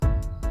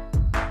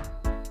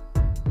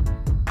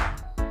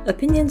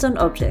Opinions on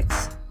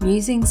objects.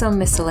 Musings on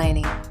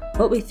miscellany.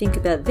 What we think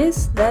about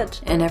this,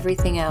 that, And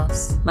everything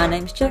else. My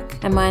name's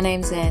Jack. And my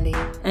name's Andy.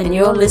 And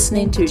you're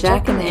listening to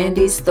Jack and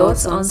Andy's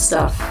Thoughts on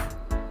Stuff.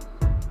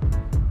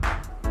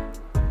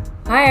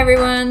 Hi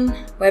everyone,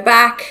 we're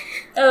back.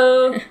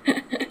 Oh,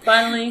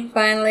 finally.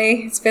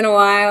 Finally, it's been a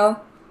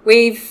while.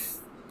 We've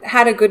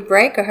had a good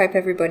break. I hope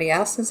everybody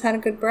else has had a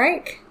good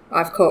break.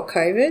 I've caught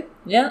COVID.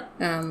 Yeah.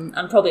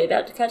 I'm probably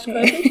about to catch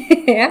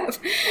COVID. Yeah,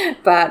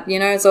 but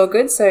it's all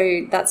good,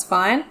 so that's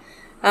fine.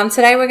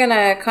 Today we're going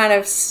to kind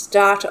of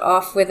start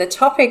off with a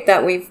topic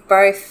that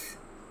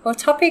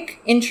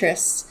topic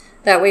interests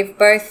that we've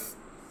both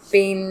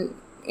been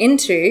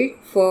into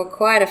for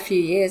quite a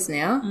few years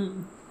now,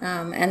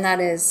 and that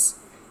is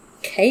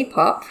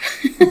K-pop.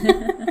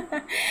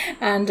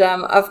 And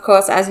of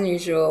course, as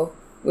usual,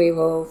 we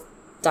will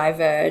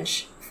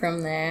diverge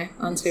from there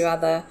onto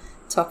other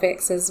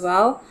topics as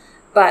well.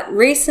 But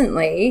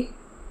recently,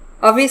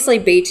 obviously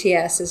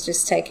BTS is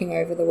just taking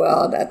over the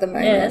world at the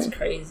moment. Yeah, that's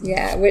crazy.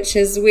 Yeah, which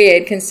is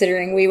weird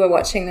considering we were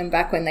watching them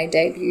back when they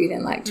debuted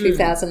in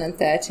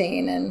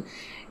 2013, and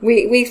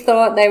we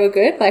thought they were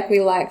good. Like, we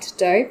liked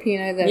Dope,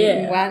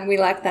 we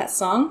liked that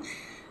song.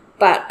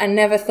 But I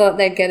never thought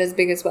they'd get as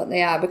big as what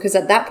they are, because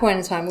at that point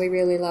in time we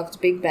really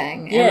loved Big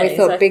Bang, and we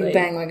thought Big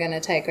Bang were going to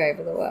take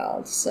over the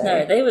world. So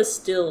no, they were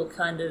still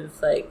kind of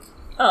like,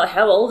 oh,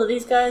 how old are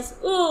these guys?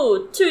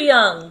 Ooh, too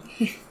young.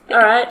 All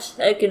right,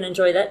 they can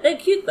enjoy that. They're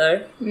cute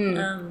though.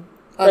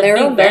 But they're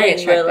Big all very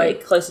Bang were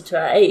like closer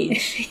to our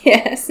age.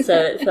 Yes. So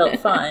it felt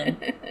fine.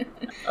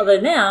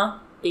 Although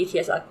now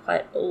BTS are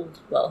quite old.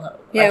 Well, not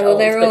quite well,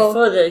 old, they're but all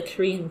for the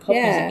Korean pop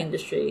music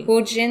industry.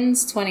 Well,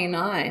 Jin's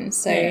 29,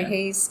 so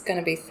he's going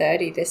to be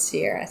 30 this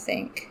year, I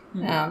think.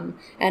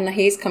 And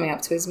he's coming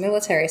up to his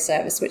military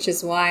service, which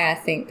is why I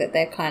think that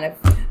they're kind of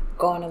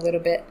gone a little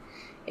bit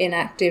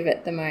inactive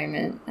at the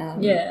moment.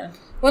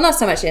 Well, not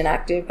so much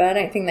inactive, but I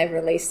don't think they've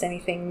released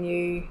anything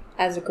new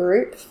as a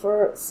group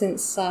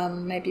since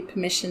maybe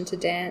Permission to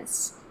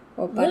Dance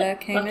or Butter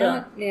came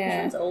out.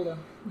 Yeah. It's older.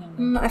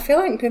 I feel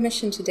like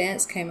Permission to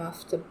Dance came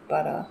after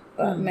Butter,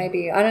 but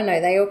maybe, I don't know,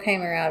 they all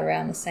came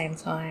around the same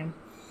time.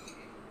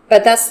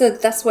 But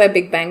that's where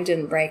Big Bang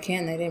didn't break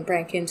in. They didn't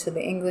break into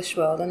the English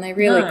world, and they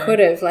really could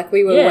have. Like,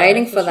 we were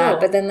waiting for that,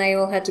 but then they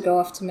all had to go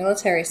off to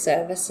military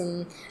service,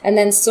 and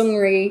then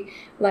Seungri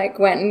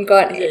went and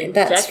got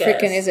that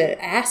freaking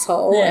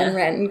asshole and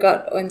went and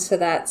got into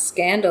that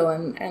scandal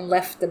and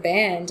left the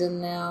band,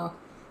 and now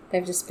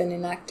they've just been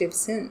inactive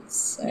since.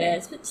 So. Yeah,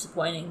 it's a bit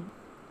disappointing.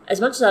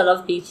 As much as I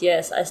love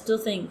BTS, I still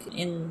think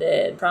in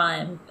their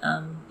prime,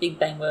 Big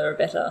Bang were a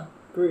better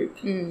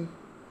group.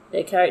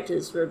 Their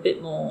characters were a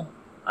bit more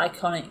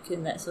iconic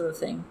and that sort of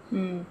thing.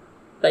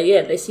 But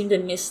yeah, they seem to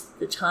miss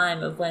the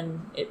time of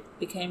when it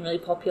became really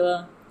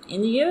popular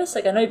in the US.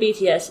 Like, I know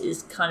BTS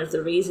is kind of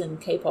the reason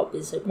K-pop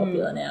is so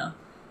popular now,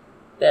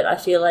 but I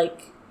feel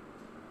like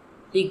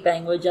Big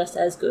Bang were just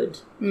as good,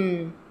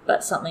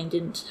 but something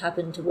didn't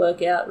happen to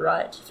work out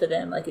right for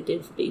them like it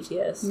did for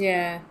BTS.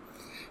 Yeah.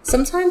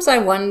 Sometimes I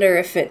wonder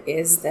if it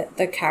is that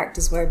the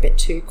characters were a bit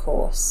too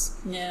coarse.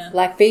 Yeah.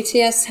 Like,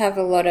 BTS have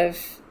a lot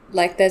of,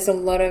 there's a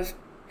lot of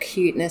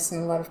cuteness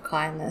and a lot of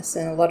kindness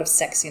and a lot of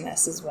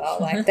sexiness as well.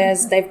 Like,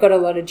 they've got a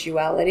lot of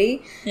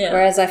duality. Yeah.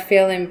 Whereas I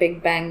feel in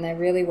Big Bang there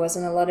really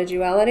wasn't a lot of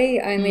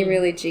duality. Only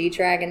really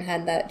G-Dragon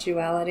had that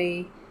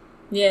duality.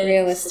 Yeah.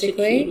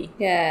 Realistically.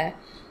 Yeah.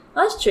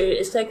 That's true.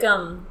 It's like,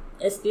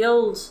 it's the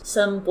old,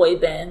 some boy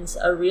bands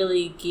are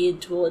really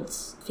geared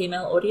towards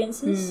female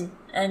audiences.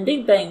 And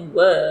Big Bang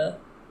were,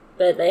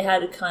 but they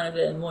had a kind of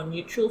a more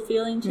neutral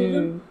feeling to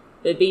them.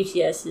 But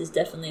BTS is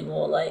definitely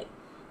more like,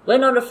 we're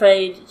not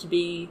afraid to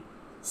be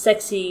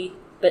sexy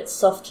but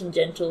soft and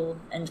gentle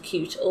and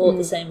cute all at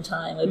the same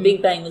time. Where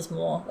Big Bang was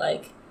more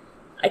like,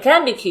 I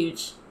can be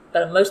cute,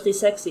 but I'm mostly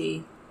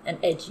sexy and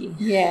edgy.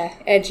 Yeah,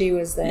 edgy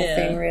was their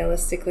thing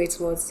realistically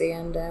towards the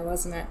end there,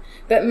 wasn't it?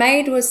 But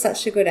Made was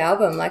such a good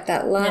album. Like,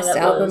 that last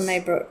album they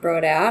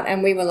brought out,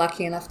 and we were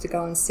lucky enough to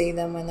go and see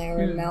them when they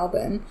were in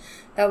Melbourne.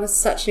 That was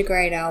such a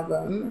great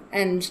album,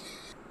 and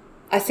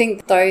I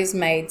think those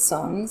Made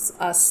songs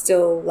are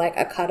still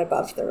a cut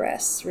above the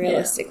rest,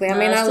 realistically. Yeah. I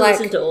mean, I still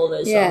listen to all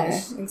those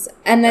songs.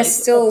 And they're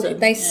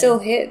still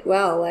hit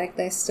well.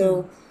 They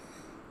still.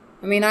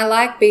 I mean, I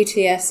like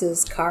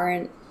BTS's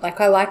current.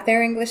 I like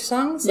their English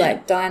songs,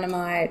 like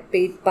Dynamite,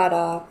 Beat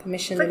Butter,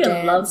 Permission to Dance.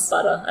 I love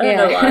Butter. I don't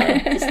know why.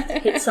 It just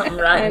hit something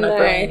right in my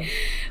brain.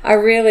 I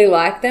really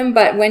like them,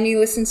 but when you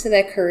listen to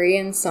their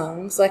Korean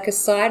songs,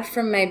 aside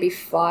from maybe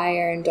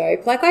Fire and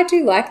Dope, I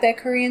do like their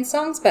Korean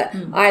songs, but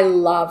I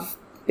love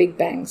Big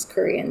Bang's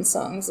Korean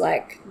songs.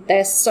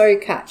 They're so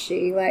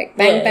catchy. Bang,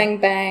 bang,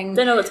 bang.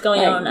 Don't know what's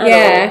going on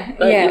at all.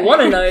 But you want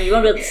to know. You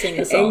want to be able to sing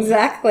the song.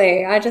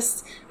 Exactly.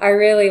 I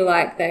really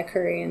like their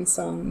Korean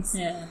songs.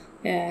 Yeah.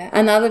 Yeah.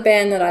 Another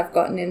band that I've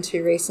gotten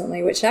into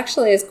recently, which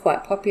actually is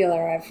quite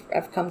popular,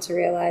 I've come to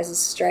realise, is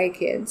Stray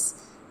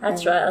Kids.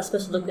 That's right. I was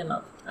supposed to look them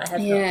up. I have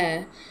not.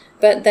 Yeah.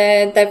 But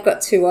they've got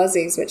two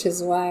Aussies, which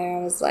is why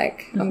I was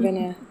like, I'm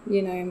going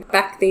to,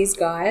 back these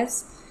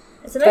guys.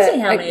 It's amazing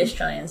how many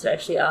Australians there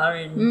actually are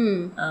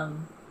in the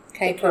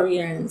K-pop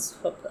Korean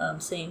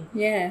pop scene.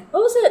 Yeah.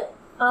 What was it?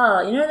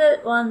 You know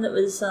that one that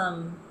was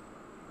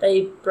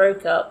they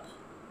broke up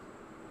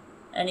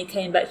and he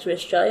came back to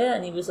Australia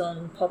and he was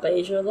on Pop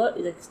Asia a lot.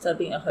 He like started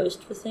being a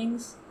host for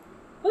things.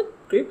 What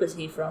group was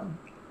he from?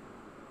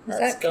 Is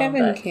that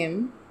Kevin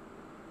Kim?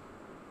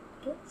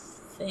 I don't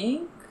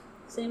think.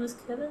 Same as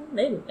Kevin?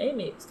 Maybe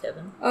it was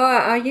Kevin. Oh,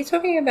 are you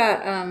talking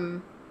about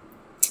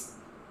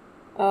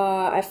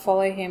I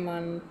follow him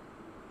on...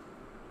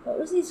 What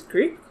was his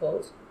group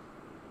called?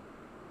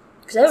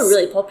 Because they were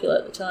really popular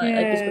at the time.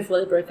 Yeah. Like just before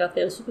they broke up,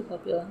 they were super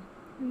popular.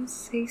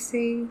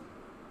 CC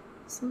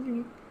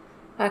something.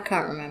 I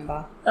can't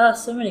remember. Oh,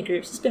 so many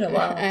groups. It's been a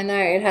while. I know,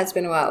 it has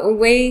been a while.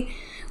 We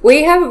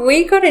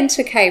got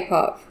into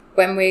K-pop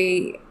when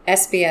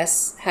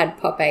SBS had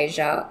Pop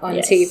Asia on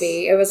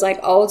TV. It was like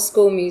old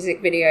school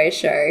music video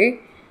show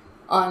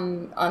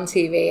on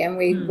TV, and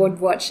we would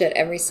watch it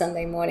every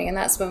Sunday morning, and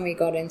that's when we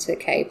got into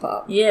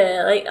K-pop.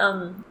 Yeah, like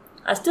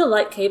I still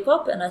like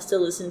K-pop and I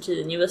still listen to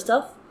the newer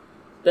stuff,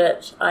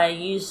 but I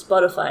use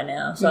Spotify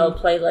now, so I'll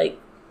play like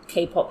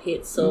K-pop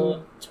hits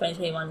or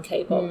 2021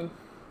 K-pop.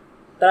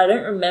 But I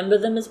don't remember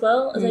them as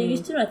well as I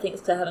used to, and I think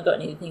it's because I haven't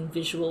got anything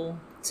visual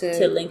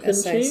to link them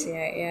to.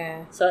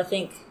 Yeah. So I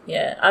think,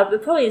 there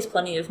probably is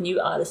plenty of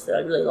new artists that I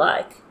really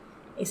like,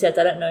 except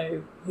I don't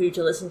know who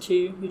to listen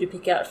to, who to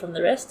pick out from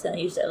the rest, and I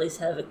used to at least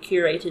have a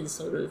curated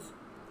sort of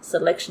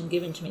selection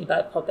given to me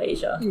by Pop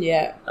Asia.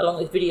 Yeah. Along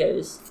with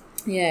videos.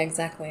 Yeah,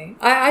 exactly.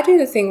 I do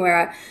the thing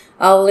where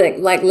I'll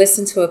like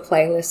listen to a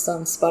playlist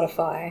on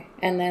Spotify,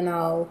 and then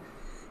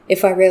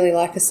if I really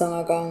like a song,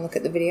 I'll go and look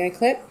at the video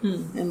clip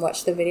and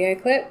watch the video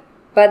clip.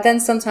 But then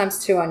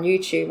sometimes too on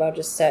YouTube, I'll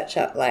just search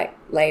up like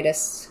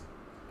latest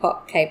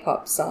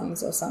K-pop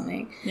songs or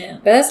something. Yeah.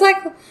 But it's like,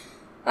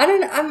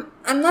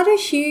 I'm not a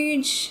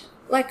huge,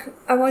 like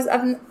I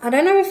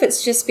don't know if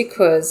it's just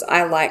because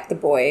I like the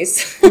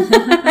boys,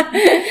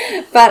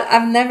 but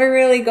I've never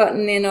really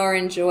gotten in or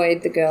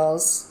enjoyed the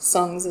girls'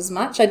 songs as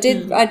much. I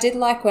did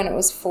like when it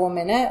was 4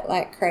 Minute,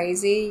 like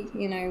Crazy,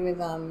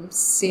 with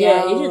Ciel.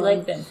 Yeah, you did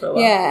like them for a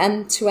while. Yeah,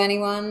 and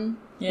 2NE1.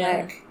 Yeah.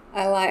 Like,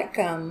 I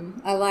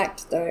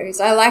liked those.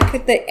 I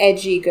like the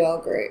edgy girl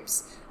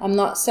groups. I'm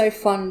not so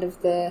fond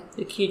of the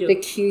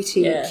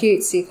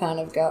cutesy kind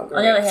of girl groups.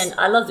 On the other hand,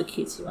 I love the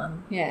cutesy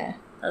one. Yeah.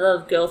 I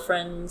love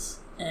Girlfriends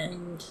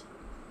and...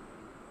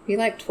 You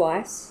like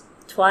Twice?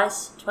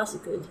 Twice is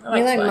good. I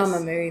You like Twice.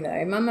 Mamamoo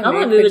though.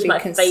 Mamamoo could be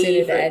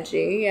considered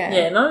edgy.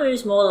 Yeah, Mamamoo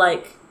is more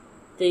like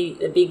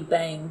the Big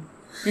Bang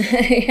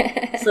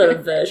sort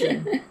of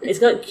version. It's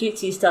got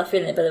cutesy stuff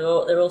in it, but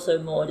they're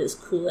also more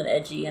just cool and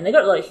edgy, and they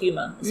got a lot of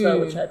humour as well,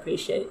 which I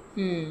appreciate.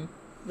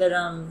 But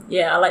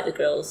I like the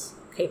girls'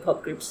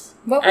 K-pop groups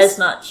as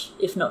much,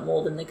 if not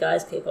more, than the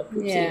guys' K-pop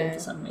groups even for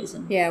some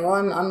reason. Yeah, well,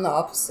 I'm the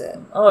opposite.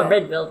 Oh,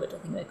 Red Velvet, I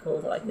think they're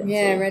called. I like them.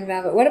 Yeah, too. Red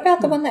Velvet. What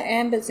about the one that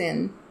Amber's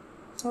in?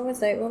 What were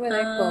they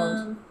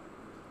called?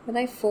 Were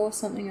they For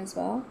something as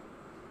well?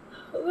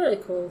 What were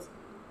they called?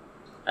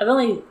 I've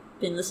only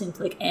been listening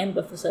to like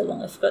Amber for so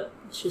long, I forgot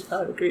she was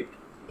part of a group.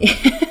 They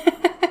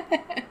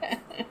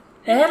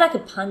had like a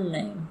pun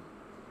name.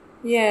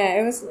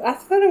 Yeah, I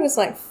thought it was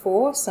like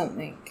For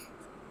something.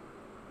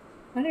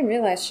 I didn't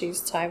realise she's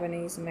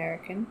Taiwanese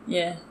American.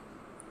 Yeah.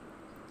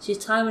 She's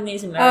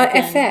Taiwanese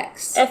American.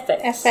 FX.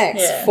 FX.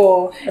 Yeah.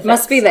 For. FX, It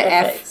must be the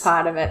FX. F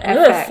part of it. And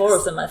there were 4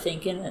 of them, I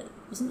think, in it.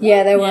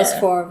 Yeah, there was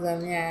 4 of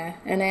them, yeah.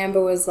 And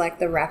Amber was like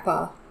the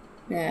rapper.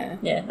 Yeah.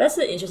 Yeah, that's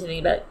the interesting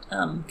thing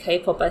about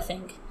K-pop, I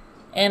think.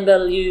 Amber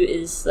Liu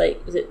is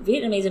like, was it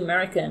Vietnamese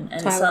American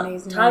and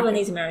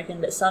Taiwanese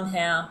American, but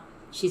somehow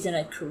she's in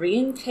a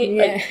Korean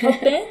pop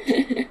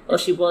band, or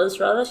she was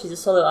rather. She's a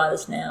solo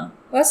artist now.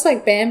 Well, it's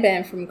like Bam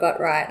Bam from Got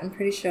Right. I'm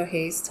pretty sure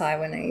he's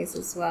Taiwanese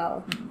as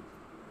well.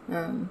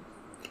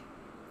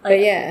 But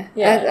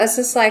it's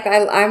just like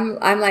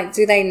I'm like,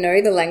 do they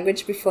know the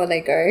language before they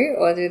go,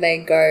 or do they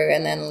go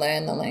and then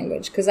learn the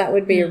language? Because that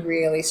would be a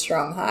really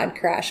strong, hard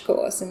crash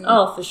course. And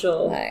for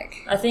sure.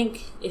 I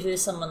think if it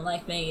was someone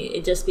like me,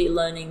 it'd just be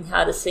learning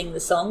how to sing the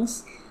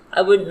songs.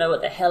 I wouldn't know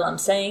what the hell I'm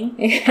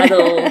saying at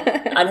all.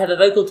 I'd have a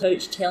vocal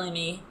coach telling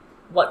me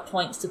what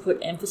points to put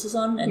emphasis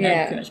on, and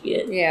that'd pretty much be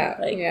it.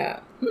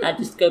 I'd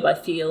just go by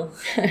feel.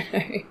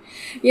 I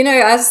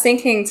was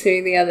thinking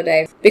too the other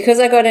day, because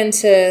I got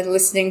into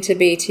listening to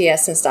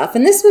BTS and stuff,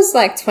 and this was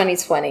like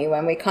 2020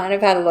 when we kind of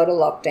had a lot of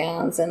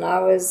lockdowns, and I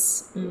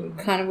was we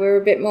were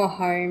a bit more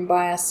home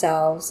by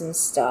ourselves and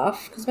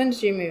stuff. Because when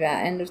did you move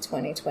out? End of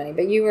 2020,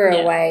 but you were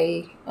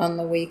away on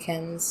the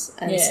weekends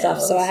and stuff,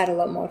 so I had a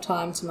lot more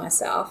time to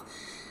myself.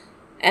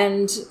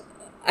 And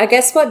I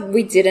guess what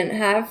we didn't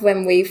have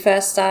when we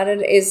first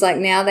started is like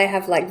now they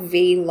have like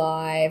V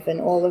Live and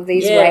all of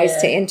these ways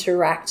to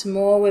interact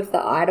more with the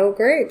idol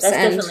groups. That's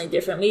definitely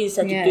different. We just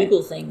had to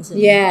Google things. And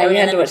you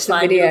had to watch the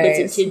videos. Bits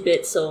and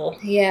tidbits or...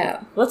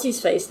 Yeah. What's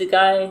his face? The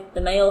guy, the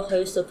male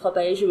host of Pop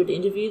Asia would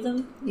interview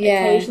them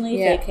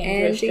occasionally if they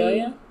came to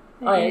Australia.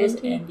 Oh, it was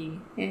Andy.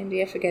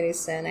 Andy, I forget his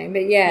surname,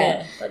 but yeah.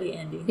 Yeah, bloody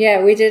Andy.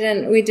 Yeah, we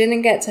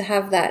didn't get to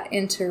have that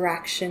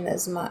interaction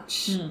as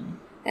much.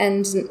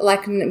 And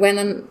like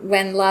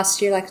when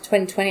last year, like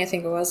 2020, I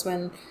think it was,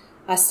 when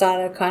I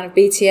started kind of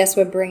BTS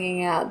were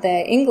bringing out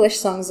their English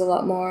songs a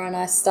lot more, and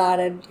I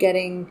started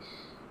getting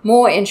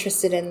more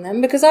interested in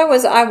them because I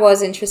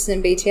was interested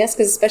in BTS,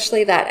 because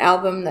especially that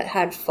album that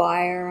had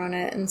Fire on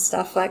it and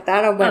stuff like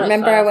that. I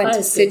went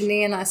to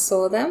Sydney and I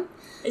saw them.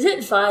 Is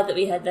it Fire that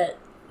we had that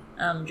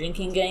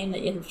drinking game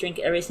that you have to drink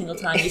every single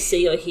time you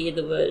see or hear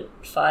the word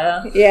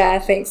fire? Yeah, I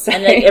think so.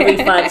 And like every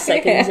 5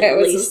 seconds at it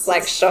was least just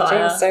like shotting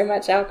fire. so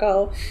much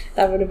alcohol.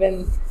 That would have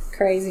been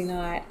crazy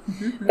night.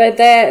 But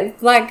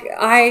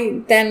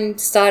I then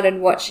started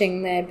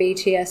watching their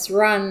BTS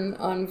run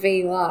on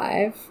V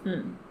Live,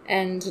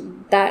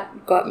 and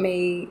that got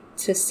me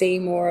to see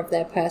more of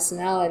their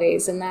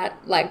personalities, and that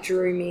like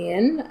drew me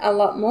in a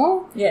lot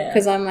more. Yeah,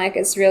 because I'm like,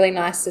 it's really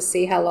nice to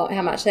see how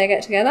much they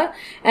get together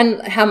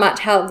and how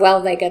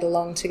well they get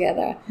along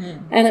together.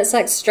 And it's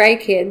like Stray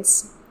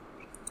Kids.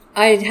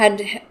 I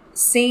had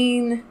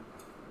seen.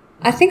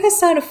 I think I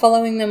started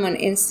following them on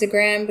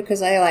Instagram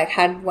because I like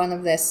had one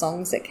of their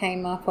songs that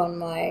came up on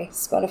my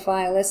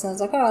Spotify list, and I was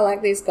like, oh, I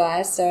like these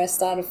guys. So I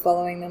started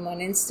following them on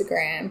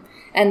Instagram,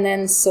 and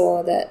then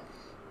saw that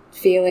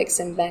Felix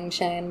and Bang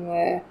Chan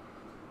were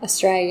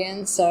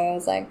Australian. So I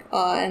was like,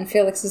 oh, and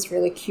Felix is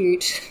really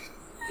cute.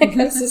 I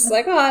was just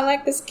like, oh, I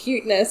like this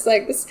cuteness.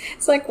 Like this,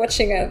 it's like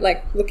looking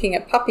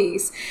at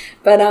puppies.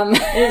 But it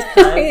is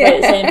kind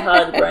of the same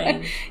part of the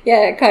brain.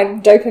 Yeah, kind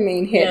of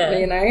dopamine hit,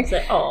 you know. It's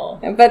like, oh.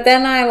 But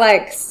then I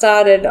like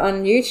started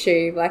on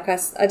YouTube. Like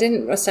I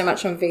didn't so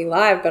much on V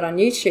Live, but on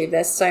YouTube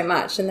there's so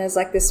much, and there's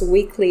like this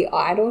weekly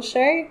idol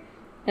show.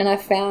 And I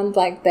found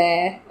like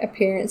their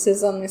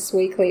appearances on this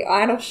weekly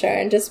idol show,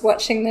 and just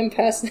watching them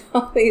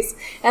personalities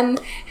and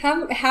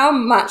how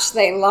much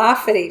they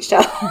laugh at each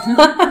other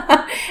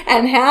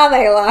and how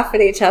they laugh at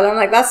each other. I'm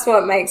like, that's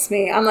what makes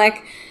me, I'm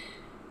like,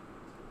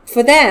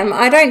 for them,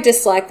 I don't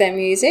dislike their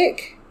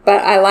music,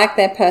 but I like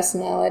their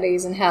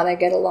personalities and how they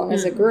get along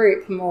as a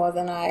group more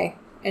than I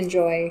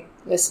enjoy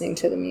listening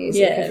to the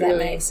music, if that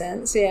makes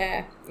sense.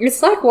 Yeah.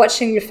 It's like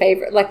watching your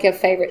favorite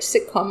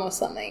sitcom or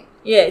something.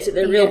 Yeah, so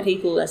they're real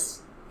people.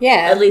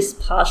 At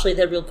least partially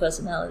they're real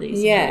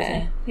personalities.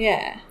 Yeah,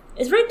 yeah.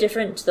 It's very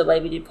different to the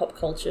way we do pop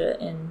culture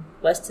in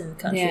Western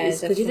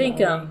countries. Because you think,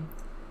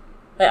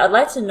 I'd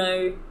like to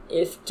know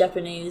if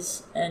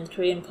Japanese and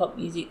Korean pop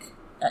music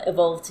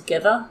evolved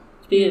together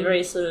to be a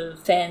very sort of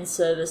fan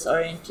service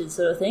oriented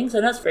sort of thing. So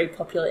I know it's very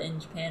popular in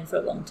Japan for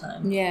a long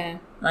time. Yeah.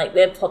 Like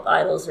their pop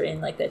idols are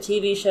in like their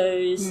TV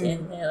shows,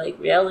 in their like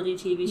reality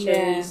TV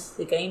shows,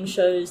 the game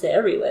shows, they're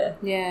everywhere.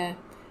 Yeah.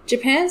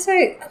 Japan's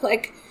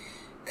like,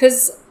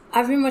 because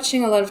I've been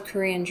watching a lot of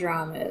Korean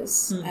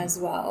dramas as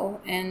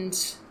well,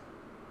 and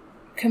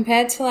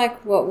compared to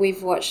like what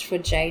we've watched for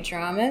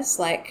J-dramas,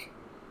 like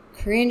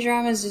Korean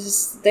dramas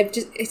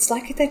it's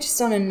like they're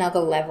just on another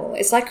level.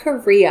 It's like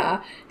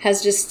Korea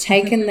has just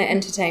taken the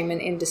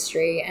entertainment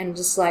industry and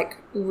just like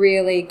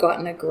really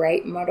gotten a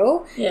great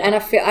model. Yeah. And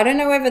I don't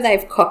know whether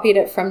they've copied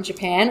it from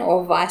Japan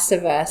or vice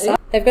versa.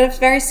 They've got a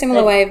very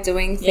similar way of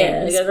doing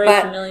things,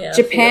 but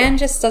Japan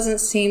just doesn't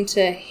seem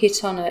to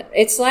hit on it.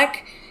 It's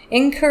like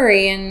in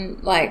Korean,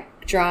 like,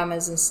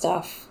 dramas and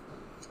stuff,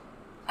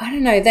 I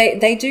don't know,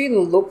 they do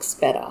the looks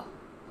better.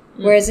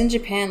 Whereas in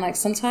Japan, like,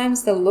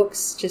 sometimes the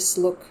looks just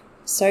look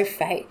so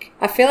fake.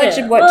 I feel like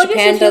what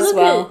Japan does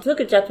well. If you look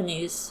at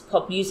Japanese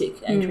pop music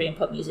and Korean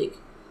pop music,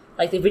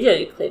 like the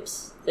video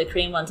clips, the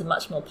Korean ones are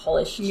much more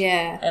polished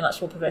and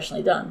much more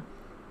professionally done.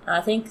 And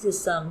I think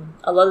there's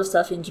a lot of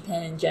stuff in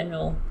Japan in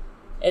general,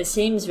 it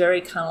seems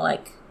very kind of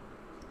like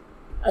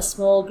a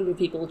small group of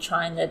people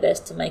trying their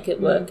best to make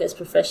it work as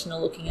professional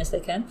looking as they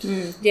can.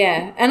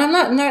 Yeah, and I'm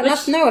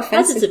that's no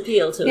offense. Has its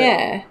appeal to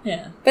it.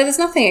 Yeah. But there's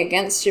nothing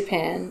against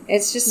Japan.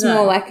 It's just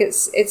more like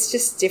it's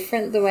just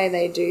different the way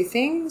they do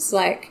things.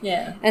 Like,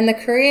 and the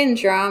Korean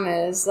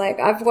dramas, like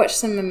I've watched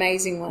some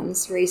amazing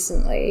ones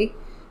recently,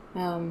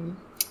 and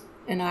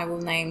I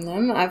will name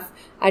them.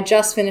 I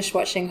just finished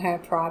watching Her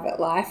Private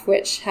Life,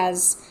 which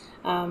has.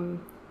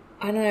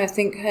 I don't know, I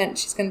think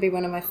she's going to be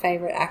one of my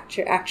favourite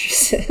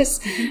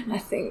actresses. I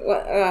think,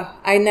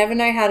 I never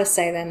know how to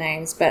say their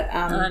names, but...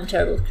 I'm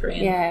terrible with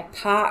Korean. Yeah,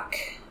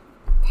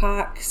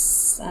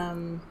 Park's...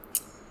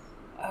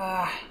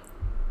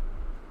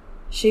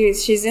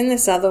 she's in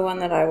this other one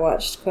that I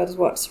watched called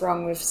What's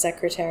Wrong with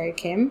Secretary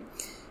Kim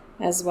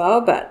as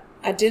well, but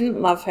I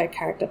didn't love her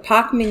character.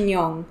 Park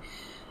Min-young.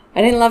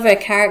 I didn't love her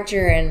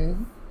character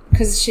in...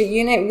 Because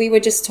we were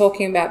just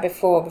talking about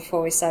before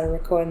we started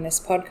recording this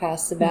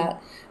podcast about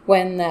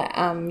when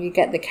you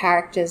get the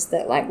characters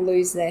that like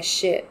lose their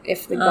shit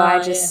if the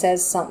guy just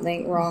says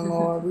something wrong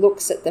or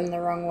looks at them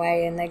the wrong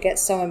way, and they get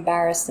so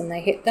embarrassed and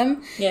they hit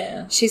them.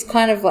 Yeah, she was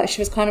kind of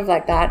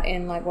like that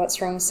in like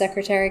What's Wrong with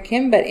Secretary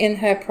Kim, but in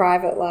Her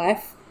Private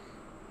Life,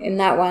 in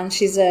that one,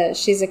 she's a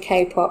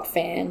K-pop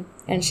fan.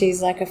 And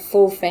she's like a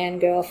full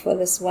fangirl for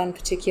this one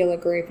particular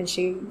group, and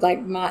she's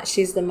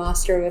the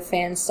master of a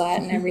fan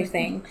site and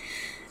everything.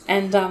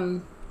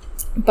 And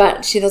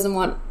but she doesn't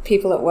want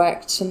people at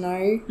work to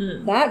know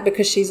that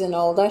because she's in her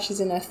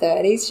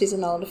 30s, she's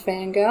an older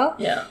fangirl.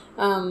 Yeah.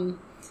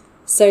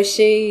 So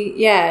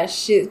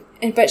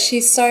but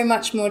she's so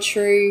much more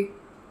true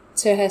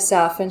to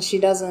herself, and she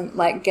doesn't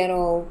like get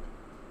all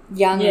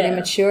young and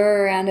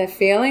immature around her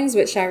feelings,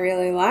 which I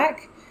really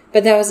like.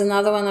 But there was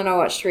another one that I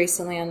watched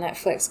recently on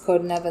Netflix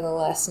called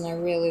Nevertheless, and I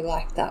really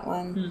liked that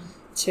one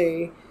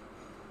too.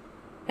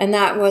 And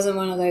that wasn't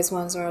one of those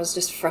ones where I was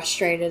just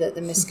frustrated at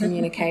the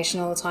miscommunication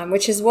all the time,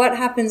 which is what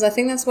happens. I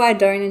think that's why I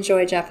don't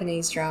enjoy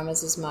Japanese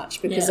dramas as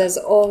much, because there's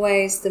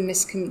always the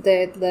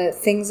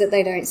things that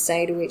they don't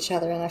say to each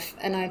other,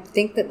 and I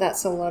think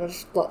that's a lot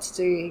to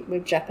do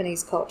with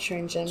Japanese culture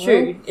in general.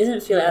 True, it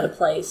doesn't feel out of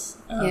place.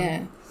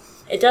 Yeah,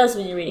 it does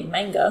when you're reading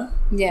manga.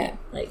 Yeah,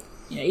 like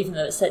even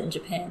though it's set in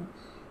Japan,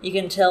 you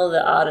can tell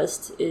the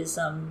artist is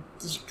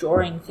just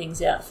drawing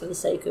things out for the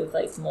sake of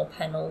like more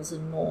panels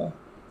and more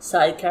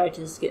side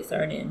characters to get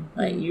thrown in.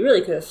 Like you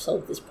really could have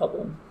solved this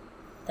problem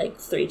like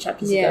 3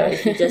 chapters ago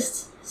if you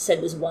just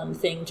said this one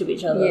thing to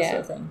each other sort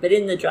of thing. But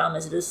in the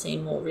dramas it does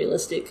seem more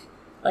realistic.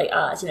 Like,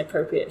 it's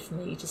inappropriate for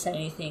me to say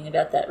anything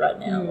about that right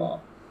now or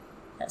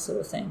that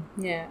sort of thing.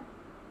 Yeah.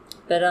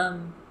 But I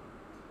don't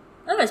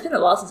know, it's been a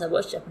while since I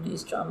watched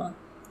Japanese drama.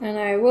 I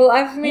know. Well,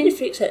 I need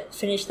to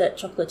finish that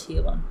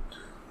Chocolatier one.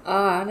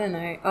 Oh, I don't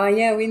know. Oh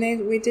yeah,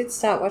 we did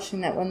start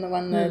watching that one, the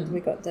one that we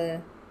got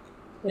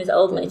with the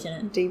old mate in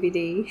it.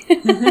 DVD.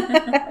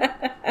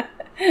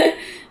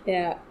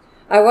 Yeah.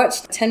 I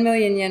watched 10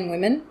 Million Yen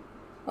Women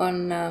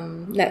on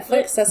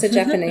Netflix. That's a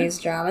Japanese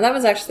drama. That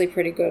was actually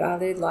pretty good. I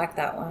did like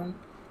that one.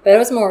 But it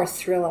was more a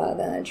thriller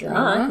than a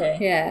drama. Oh, okay.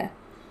 Yeah.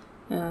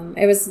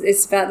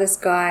 It's about this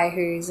guy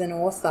who's an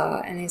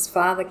author, and his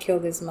father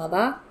killed his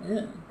mother.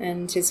 Yeah.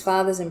 And his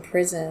father's in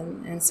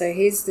prison. And so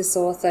he's this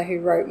author who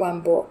wrote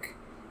one book.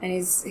 And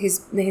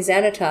his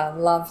editor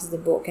loves the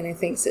book, and he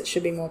thinks it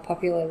should be more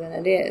popular than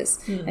it is.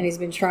 And he's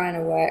been trying to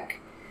work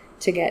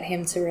to get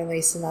him to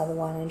release another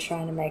one and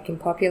trying to make him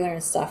popular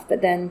and stuff.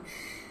 But then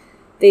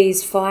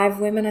these 5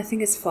 women, I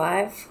think it's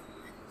 5.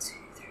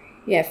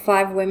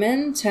 5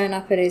 women turn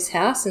up at his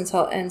house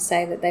and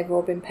say that they've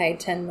all been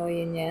paid 10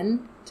 million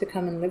yen to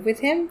come and live with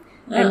him.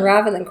 And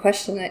rather than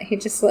question it, he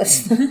just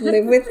lets them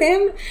live with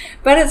him.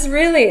 But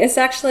it's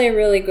actually a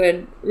really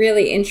good,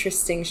 really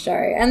interesting show.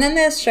 And then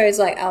there's shows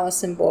like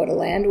Alice in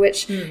Borderland,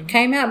 which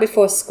came out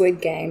before Squid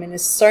Game and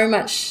is so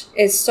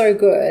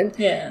good.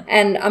 Yeah.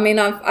 And I mean,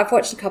 I've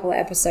watched a couple of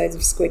episodes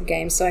of Squid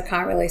Game, so I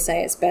can't really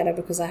say it's better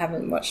because I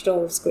haven't watched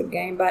all of Squid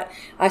Game. But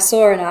I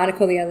saw an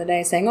article the other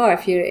day saying,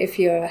 if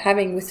you're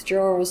having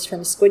withdrawals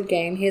from Squid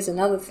Game, here's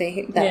another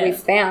thing that we've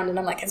found. And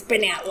I'm like, it's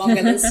been out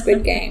longer than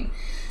Squid Game.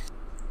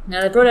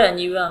 Now, they brought out a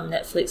new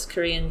Netflix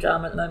Korean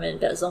drama at the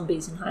moment about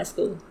zombies in high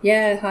school.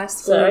 Yeah, High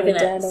School of the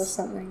Dead or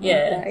something like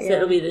that. Yeah, so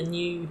that'll be the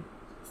new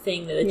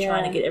thing that they're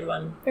trying to get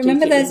everyone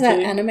Remember to there's that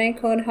anime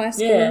called High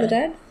School of the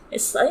Dead? I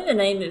think the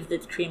name of the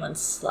Korean one's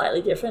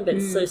slightly different, but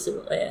it's so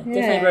similar. Yeah,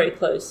 definitely very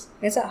close.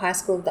 Is it High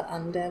School of the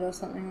Undead or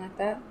something like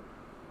that?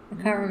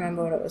 I can't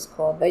remember what it was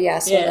called, but I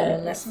saw that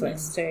on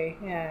Netflix too.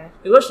 Yeah,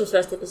 we watched the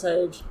first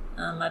episode,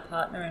 my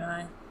partner and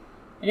I,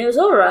 and it was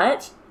all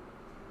right,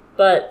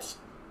 but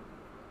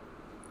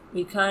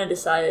we kind of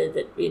decided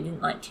that we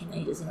didn't like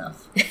teenagers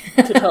enough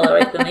to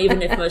tolerate them,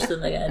 even if most of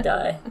them are going to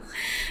die.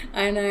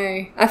 I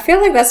know. I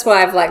feel like that's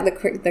why I've liked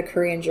the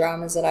Korean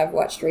dramas that I've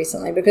watched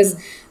recently, because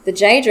the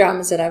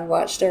J-dramas that I've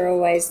watched are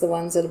always the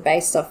ones that are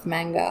based off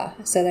manga.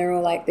 So they're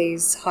all like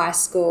these high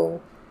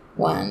school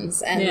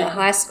ones, and the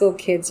high school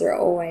kids are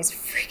always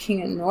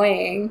freaking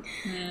annoying,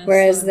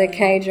 whereas the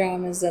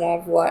K-dramas that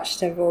I've watched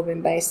have all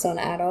been based on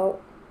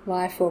adult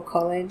life or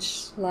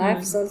college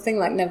life sort of thing.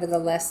 Like,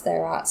 nevertheless,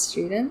 they're art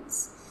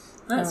students.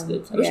 That's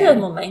good. I wish I had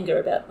more manga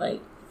about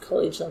like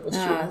college level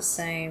students.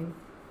 Same.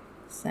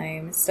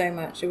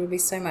 It would be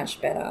so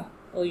much better.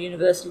 Or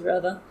university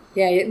rather.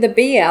 Yeah, the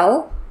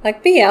BL.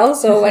 Like,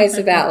 BL's always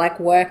about like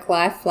work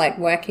life, like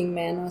working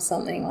men or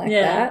something like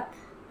that.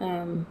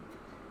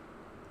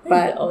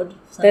 But odd.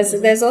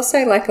 There's also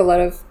like a lot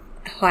of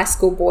high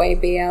school boy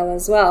BL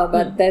as well,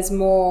 but there's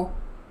more.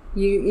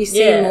 You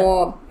see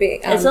more.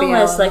 It's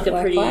almost like a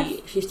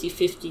pretty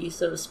 50-50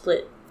 sort of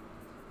split.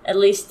 At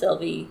least there'll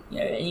be,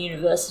 in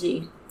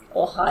university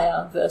or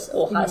higher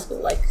or high school.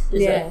 Like,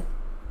 there's a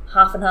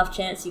half and half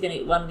chance you're going to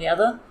get one or the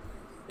other.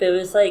 But it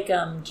was like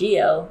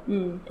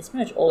GL, it's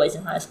pretty much always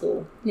in high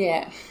school.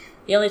 Yeah.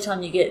 The only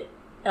time you get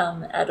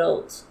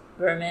adult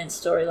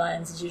romance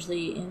storylines is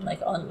usually in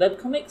like on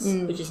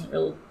webcomics, which isn't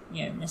real,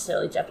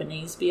 necessarily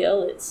Japanese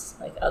BL. It's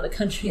like other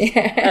countries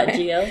GL.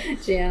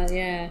 GL,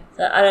 yeah.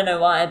 So I don't know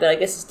why, but I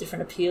guess it's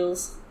different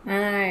appeals. I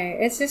know.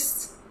 It's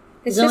just.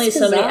 There's only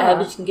so many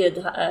abs you can get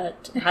a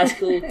high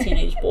school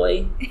teenage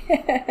boy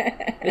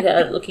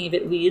without it looking a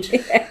bit weird.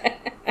 Yeah,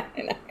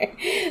 I know.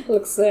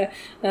 Looks, I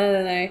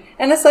don't know.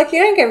 And it's like, you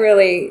don't get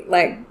really,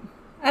 like,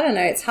 I don't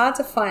know, it's hard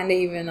to find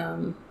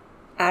even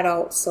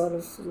adult sort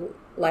of,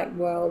 like,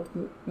 world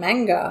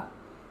manga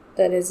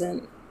that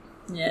isn't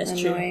it's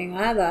annoying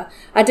either.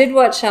 I did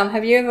watch.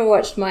 Have you ever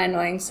watched My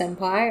Annoying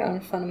Senpai on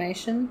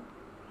Funimation?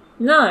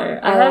 No,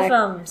 I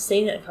have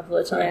seen it a couple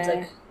of times. Yeah,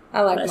 like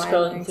I like My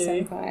Annoying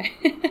Senpai.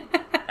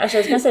 Actually,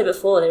 I was going to say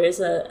before, there is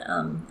a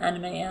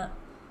anime out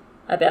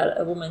about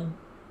a woman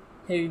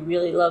who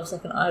really loves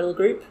like an idol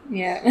group.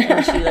 Yeah.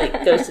 And she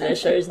like goes to their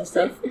shows and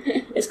stuff.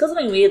 It's got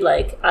something weird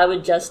like, I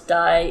would just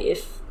die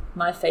if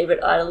my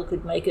favourite idol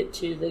could make it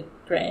to the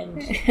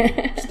grand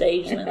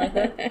stage, something like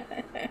that.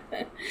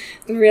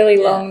 The really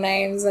long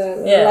names. I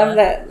love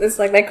that. It's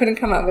like they couldn't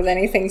come up with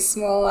anything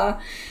smaller.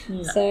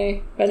 No.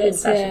 So, but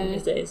it's fashion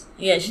these days.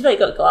 Yeah, she's like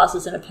got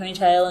glasses and a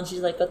ponytail, and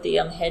she's like got the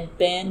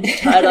headband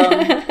tied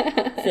on,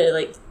 the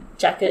like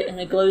jacket and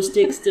her glow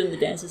sticks, doing the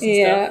dances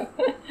and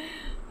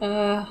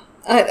stuff.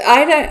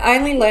 I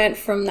only learnt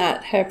from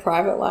that Her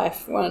Private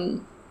Life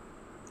one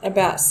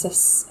about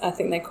I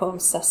think they call them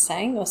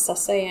Sasang or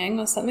Sasayang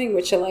or something,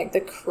 which are like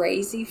the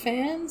crazy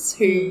fans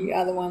who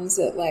are the ones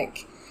that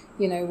like,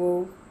 you know,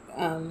 will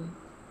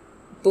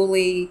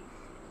bully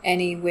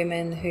any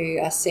women who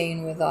are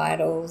seen with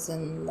idols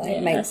and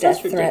like make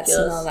death threats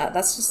and all that.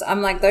 That's just,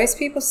 I'm like, those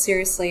people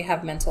seriously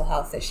have mental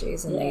health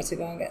issues and need to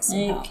go and get some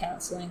help.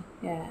 Counselling.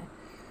 Yeah.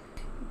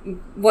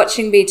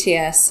 Watching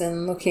BTS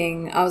and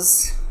looking,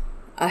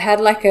 I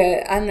had like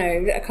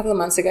a couple of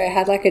months ago, I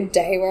had like a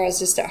day where I was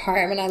just at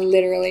home and I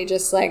literally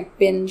just like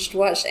binged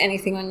watched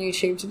anything on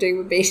YouTube to do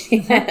with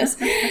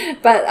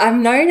BTS. But I've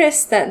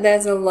noticed that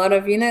there's a lot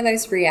of, you know,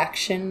 those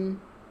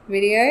reaction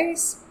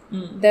videos.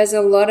 There's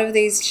a lot of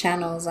these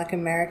channels, like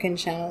American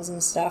channels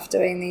and stuff,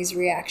 doing these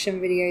reaction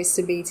videos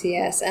to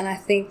BTS, and I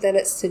think that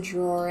it's to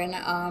draw an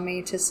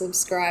army to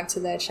subscribe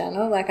to their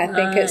channel. Like, I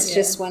think it's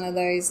just one of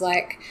those,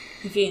 like,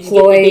 if you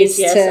ploys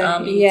get the BTS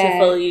army to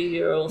follow you,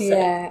 you're all set.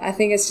 Yeah, I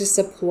think it's just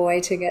a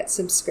ploy to get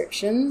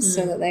subscriptions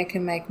so that they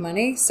can make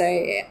money. So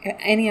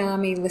any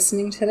army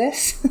listening to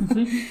this,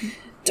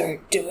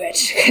 don't do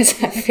it,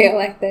 because I feel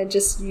like they're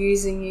just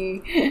using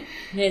you.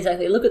 Yeah,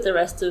 exactly. Look at the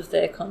rest of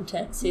their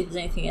content, see if there's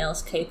anything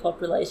else K-pop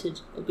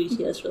related or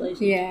BTS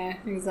related. Yeah,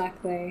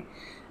 exactly.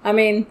 I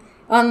mean,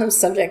 on the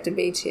subject of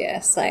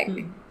BTS, like,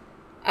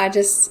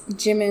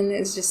 Jimin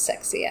is just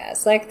sexy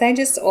as. Like, they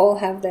just all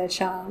have their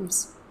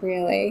charms,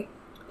 really.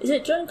 Is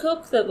it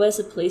Jungkook that wears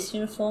a police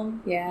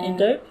uniform in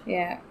Dope?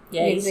 Yeah.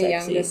 Yeah, he's the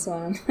sexy. youngest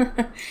one.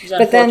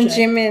 But then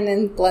Jimin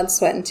in Blood,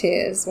 Sweat and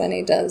Tears, when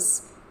he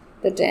does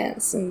the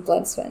dance in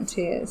Blood, Sweat and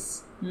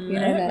Tears. You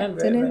know I don't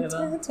remember it very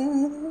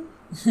well.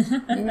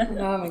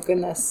 Oh my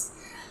goodness.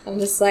 I'm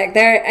just like,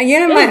 they're, you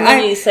know,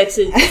 many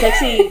sexy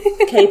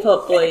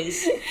K-pop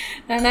boys.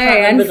 I know,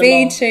 and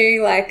V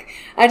too. Like,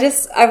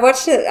 I've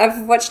watched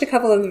a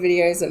couple of the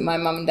videos at my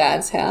mum and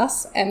dad's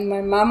house, and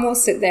my mum will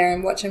sit there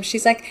and watch them.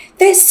 She's like,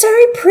 they're so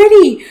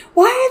pretty.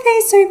 Why are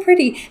they so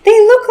pretty? They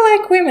look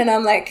like women.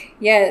 I'm like,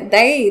 yeah,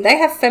 they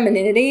have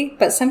femininity,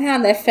 but somehow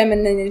their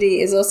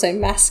femininity is also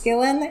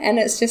masculine, and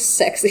it's just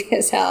sexy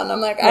as hell. And I'm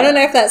like, I don't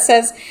know if that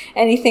says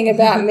anything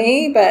about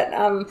me, but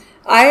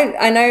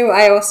I know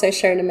I also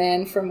showed a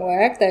man from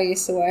work that I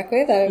used to work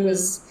with. I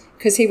was,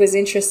 because he was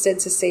interested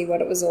to see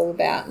what it was all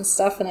about and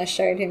stuff, and I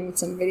showed him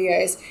some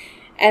videos,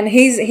 and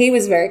he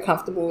was very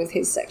comfortable with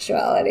his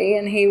sexuality,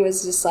 and he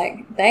was just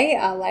like, they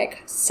are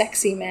like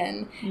sexy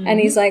men, and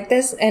he's like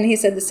this, and he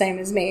said the same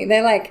as me.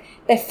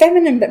 They're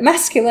feminine but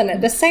masculine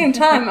at the same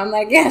time. I'm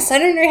like, yes, I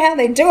don't know how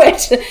they do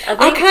it.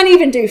 I can't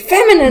even do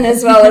feminine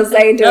as well as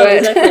they do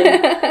it.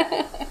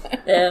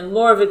 Exactly.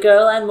 More of a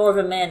girl and more of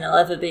a man I'll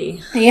ever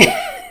be.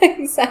 Yeah.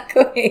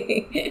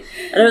 Exactly.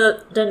 I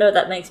don't know what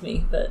that makes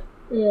me, but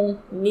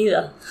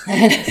neither.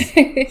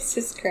 It's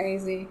just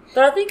crazy.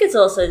 But I think it's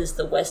also just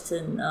the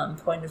Western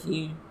point of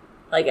view.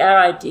 Like, our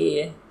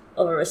idea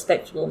of a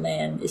respectable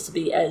man is to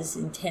be as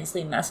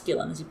intensely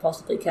masculine as you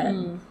possibly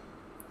can.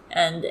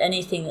 And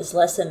anything that's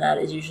less than that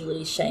is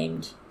usually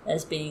shamed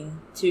as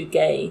being too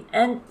gay.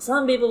 And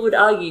some people would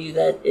argue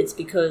that it's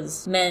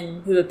because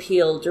men who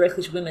appeal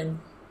directly to women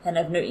and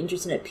have no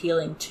interest in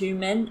appealing to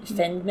men,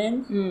 offend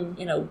men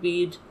in a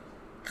weird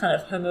kind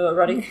of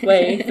homoerotic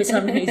way for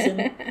some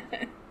reason.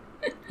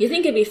 You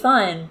think it'd be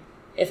fine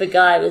if a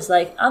guy was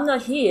like, I'm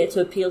not here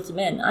to appeal to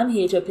men, I'm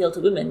here to appeal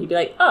to women. You'd be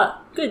like,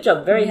 good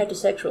job, very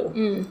heterosexual.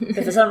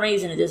 But for some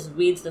reason it just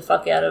weirds the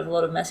fuck out of a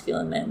lot of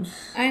masculine men.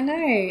 I know,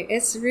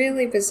 it's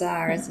really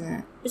bizarre, isn't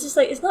it? It's just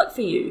like, it's not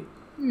for you.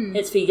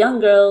 It's for young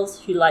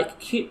girls who like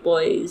cute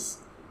boys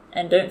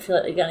and don't feel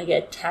like they're going to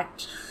get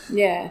attacked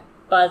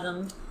by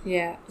them.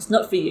 Yeah. It's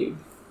not for you.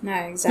 No,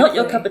 exactly. It's not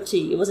your cup of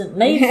tea. It wasn't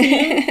made for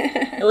you.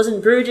 It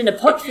wasn't brewed in a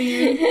pot for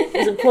you. It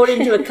wasn't poured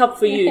into a cup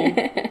for you.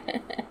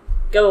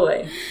 Go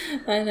away.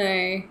 I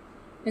know.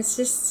 It's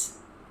just...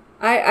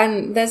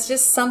 there's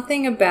just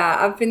something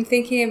about... I've been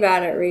thinking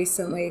about it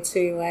recently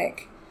too,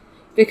 like...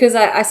 Because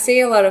I see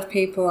a lot of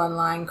people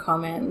online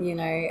comment, you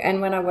know,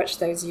 and when I watch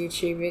those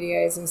YouTube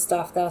videos and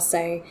stuff, they'll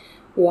say...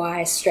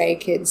 why Stray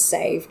Kids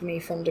saved me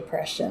from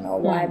depression, or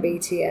why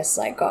BTS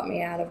like got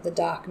me out of the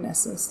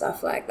darkness and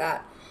stuff like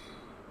that.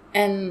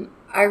 And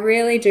I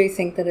really do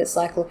think that it's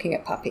like looking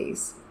at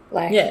puppies.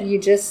 Like, Yeah. you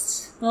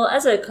just... Well,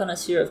 as a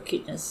connoisseur of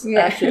cuteness, Yeah.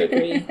 I actually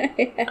agree.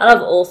 I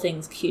love all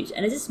things cute,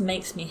 and it just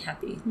makes me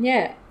happy.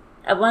 Yeah.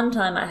 At one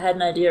time, I had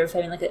an idea of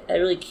having like a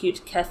really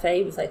cute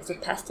cafe with like the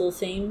pastel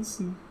themes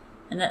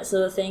and that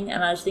sort of thing,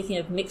 and I was thinking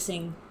of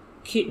mixing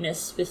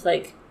cuteness with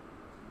like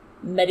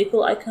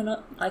medical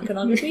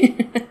iconography,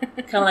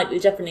 kind of like the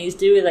Japanese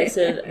do with like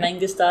sort of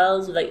manga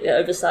styles with like the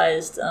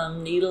oversized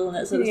needle and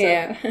that sort of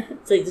stuff.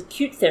 It's like the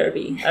cute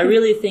therapy. I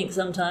really think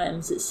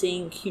sometimes that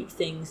seeing cute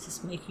things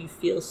just make you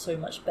feel so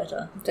much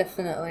better.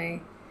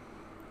 Definitely.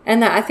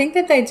 And I think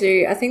that they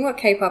do, I think what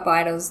K-pop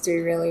idols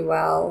do really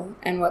well,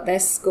 and what they're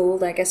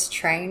schooled, I guess,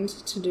 trained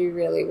to do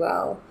really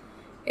well,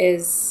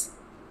 is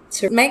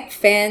to make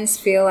fans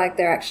feel like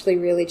they're actually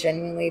really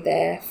genuinely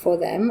there for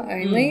them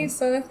only,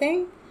 sort of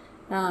thing.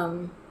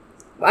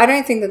 I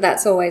don't think that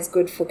that's always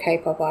good for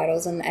K-pop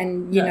idols,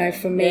 and you know,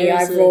 for me,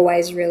 I've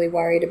always really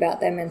worried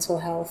about their mental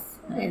health.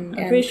 I'm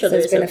pretty sure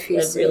there's been a a few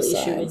real issue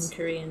suicides in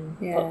Korean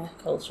pop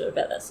culture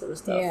about that sort of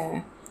stuff.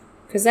 Yeah,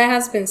 because there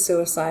has been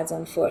suicides,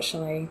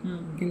 unfortunately,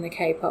 in the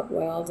K-pop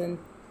world, and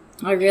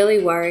I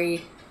really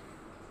worry,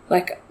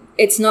 like,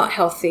 it's not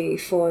healthy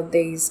for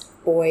these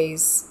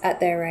boys at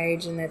their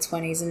age in their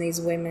 20s and these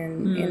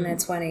women in their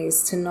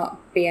 20s to not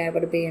be able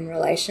to be in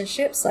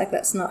relationships. Like,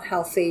 that's not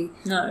healthy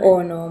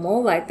or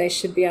normal. Like, they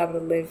should be able to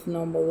live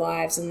normal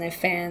lives, and their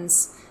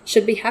fans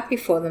should be happy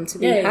for them to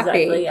be happy.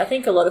 Exactly. I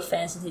think a lot of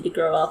fans need to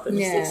grow up and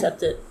just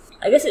accept it.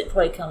 I guess it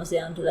probably comes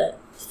down to that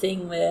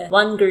thing where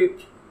one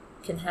group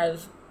can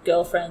have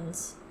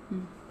girlfriends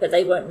but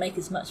they won't make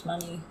as much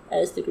money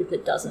as the group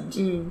that doesn't.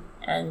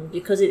 And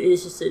because it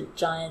is just a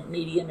giant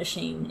media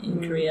machine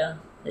in Korea,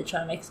 they're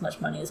trying to make as much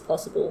money as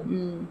possible.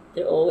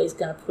 They're always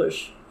going to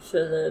push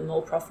for the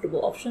more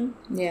profitable option.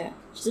 Yeah.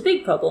 Which is a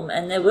big problem.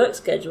 And their work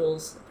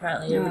schedules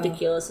apparently are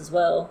ridiculous as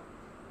well.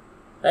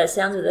 But it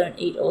sounds like they don't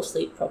eat or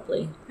sleep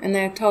properly. And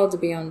they're told to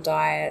be on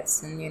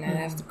diets, and, you know, they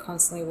have to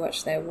constantly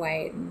watch their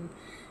weight. And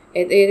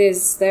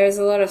there's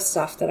a lot of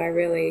stuff that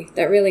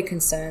really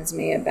concerns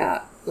me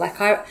about, like,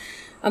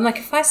 I'm like,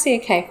 if I see a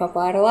K-pop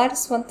idol, I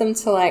just want them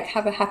to, like,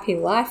 have a happy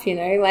life, you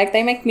know? Like,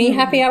 they make me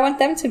happy, I want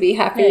them to be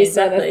happy,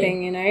 sort of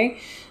thing, you know?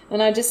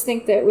 And I just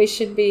think that we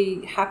should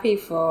be happy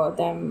for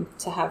them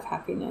to have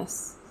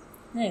happiness.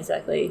 Yeah,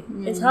 exactly.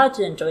 It's hard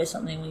to enjoy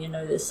something when you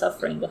know there's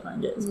suffering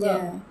behind it as well.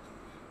 Yeah.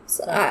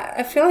 So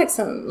I feel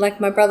like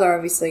my brother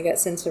obviously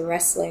gets into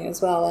wrestling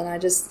as well, and I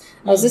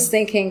was just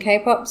thinking,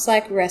 K-pop's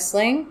like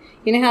wrestling.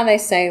 You know how they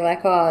say,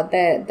 like, oh,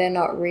 they're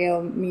not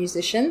real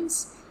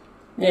musicians?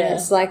 And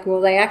it's like, well,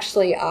 they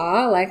actually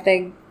are. Like,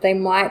 they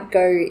might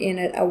go in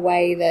it a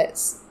way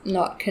that's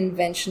not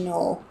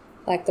conventional,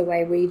 like the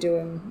way we do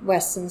in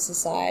Western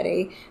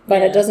society.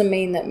 But it doesn't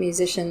mean that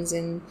musicians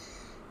in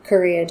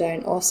Korea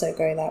don't also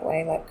go that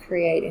way, like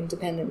create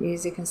independent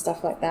music and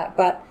stuff like that.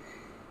 But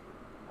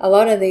a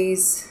lot of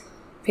these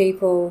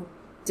people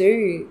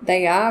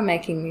they are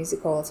making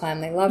music all the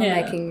time. They love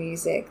making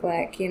music.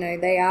 Like, you know,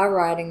 they are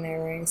writing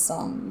their own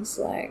songs,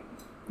 like...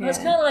 Well, it's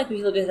kind of like if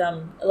you look at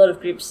a lot of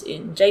groups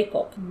in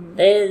J-pop.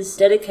 There's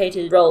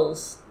dedicated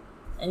roles,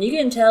 and you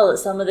can tell that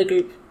some of the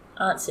group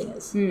aren't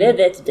singers. They're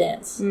there to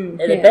dance.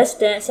 They're the best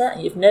dancer,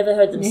 and you've never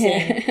heard them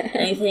sing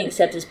anything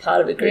except as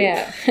part of a group.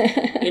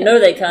 You know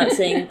they can't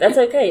sing. That's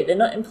okay. They're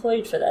not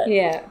employed for that.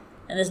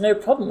 And there's no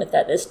problem with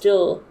that. They're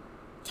still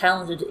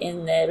talented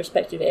in their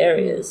respective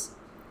areas.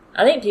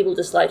 I think people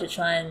just like to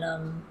try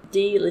and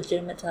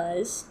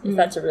delegitimize, if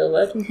that's a real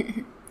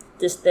word,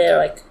 just their,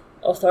 like,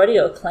 authority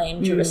or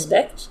claim to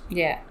respect.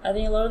 I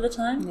think a lot of the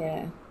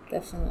time.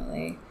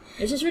 Definitely.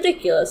 It's just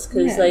ridiculous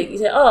because like you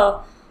say,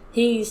 oh,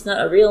 he's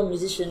not a real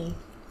musician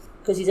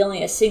because he's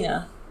only a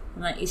singer.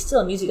 And, like, he's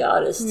still a music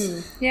artist.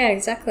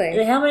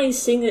 Exactly. How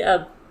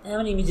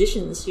many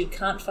musicians who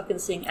can't fucking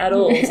sing at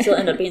all still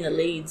end up being the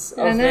leads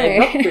of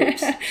their rock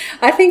groups?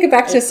 I think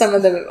back to some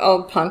of the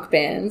old punk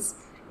bands,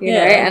 you know,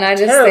 and I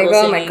just think,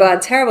 oh my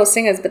God, terrible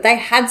singers, but they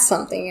had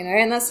something, you know,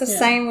 and that's the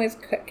same with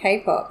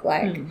K-pop.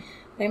 Like,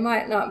 they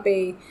might not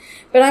be,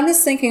 but I'm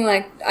just thinking,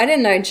 like, I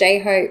didn't know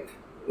J-Hope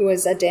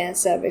was a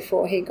dancer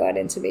before he got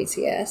into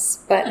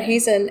BTS, but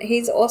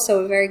he's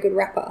also a very good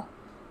rapper.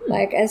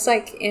 Like, it's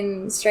like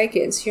in Stray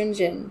Kids,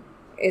 Hyunjin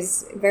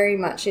is very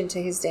much into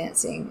his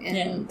dancing,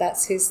 and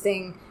that's his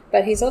thing,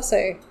 but he's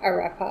also a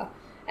rapper,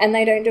 and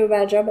they don't do a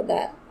bad job at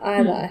that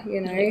either,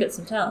 you know. They've got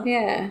some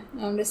talent.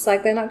 I'm just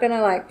like, they're not going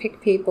to, like, pick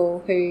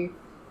people who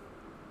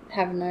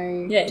have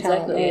no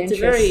talent or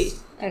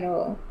interest at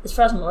all. As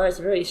far as I'm aware, it's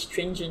a very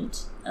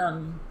stringent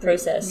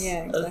process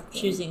of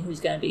choosing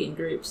who's going to be in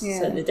groups.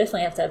 So they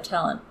definitely have to have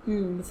talent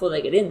before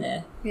they get in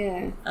there.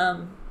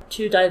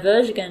 To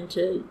diverge again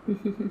to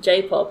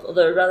J-pop,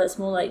 although rather it's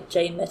more like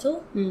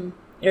J-metal,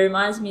 it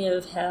reminds me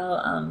of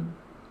how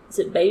is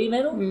it Baby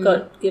Metal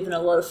got given a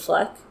lot of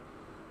flack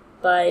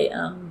by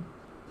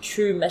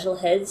true metal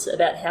heads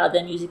about how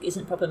their music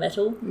isn't proper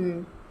metal.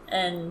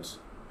 And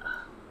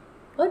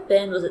what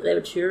band was it they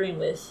were touring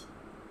with?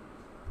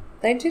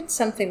 They did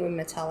something with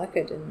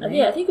Metallica, didn't they?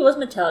 Yeah, I think it was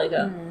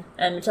Metallica.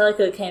 And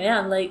Metallica came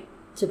out and, like,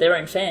 to their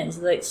own fans,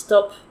 like,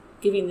 stop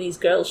giving these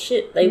girls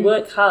shit. They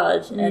work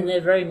hard and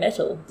they're very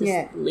metal.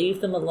 Just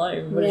leave them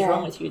alone. What is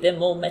wrong with you? They're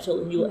more metal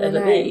than you'll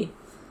ever be.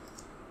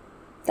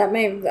 That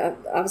made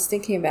I was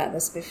thinking about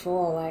this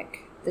before. Like,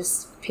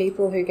 there's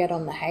people who get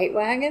on the hate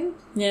wagon.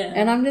 Yeah,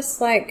 and I'm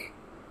just like,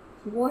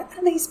 what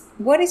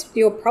is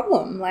your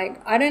problem?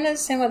 Like, I don't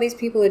understand what these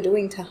people are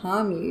doing to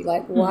harm you.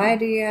 Like, why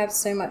do you have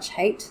so much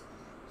hate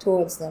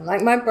towards them?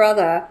 Like, my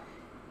brother,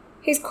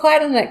 he's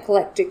quite an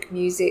eclectic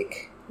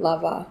music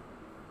lover,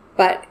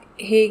 but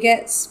he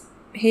gets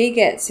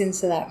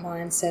into that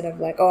mindset of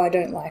like, oh, I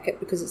don't like it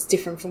because it's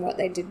different from what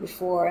they did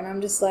before. And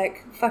I'm just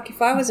like, fuck,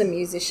 if I was a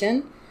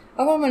musician,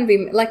 I wouldn't want to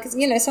be like,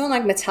 you know, someone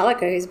like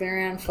Metallica who's been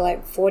around for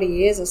like 40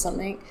 years or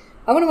something.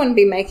 I wouldn't want to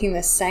be making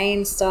the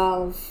same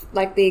style of,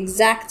 like, the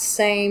exact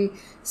same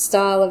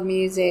style of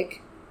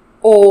music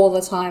all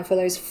the time for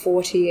those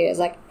 40 years.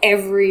 Like,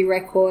 every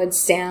record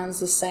sounds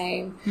the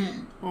same.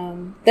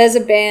 There's a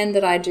band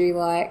that I do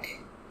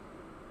like,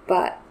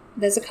 but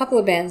there's a couple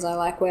of bands I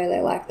like where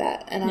they're like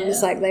that. And I'm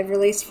just like, they've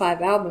released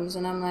 5 albums,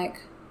 and I'm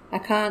like,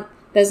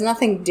 there's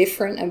nothing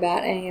different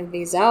about any of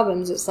these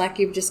albums. It's like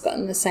you've just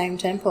gotten the same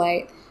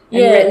template. And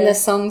written the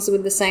songs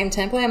with the same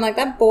template. I'm like,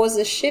 that bores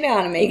the shit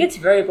out of me. It gets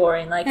very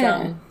boring. Like,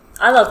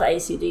 I love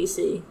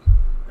AC/DC,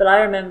 but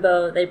I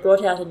remember they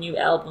brought out a new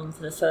album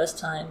for the first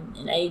time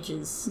in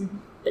ages,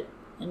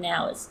 and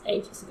now it's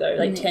ages ago,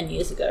 like 10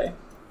 years ago.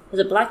 Was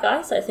it Black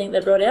Ice, I think, they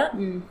brought out?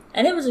 And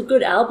it was a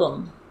good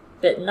album,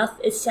 but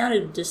it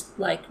sounded just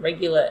like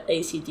regular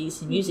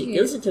AC/DC music.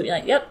 You listen to it, you're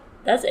like, yep,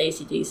 that's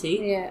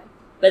AC/DC. Yeah.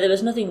 But there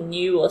was nothing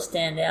new or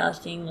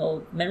standouting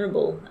or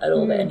memorable at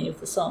all about any of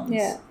the songs.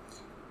 Yeah.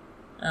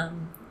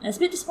 And it's a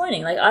bit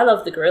disappointing. Like, I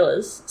love the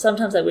Gorillaz.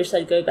 Sometimes I wish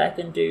they'd go back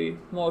and do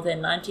more of their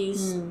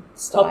 90s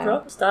pop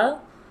rock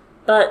style.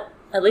 But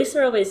at least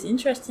they're always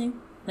interesting.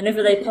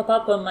 Whenever they pop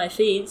up on my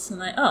feeds, I'm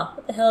like, oh,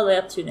 what the hell are they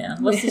up to now?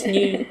 What's this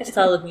new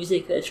style of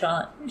music they're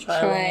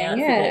trialing out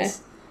for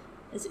this?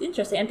 It's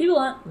interesting. And people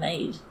aren't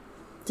made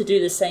to do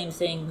the same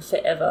thing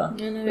forever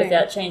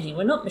without changing.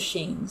 We're not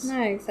machines.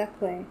 No,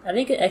 exactly. I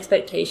think an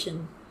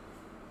expectation,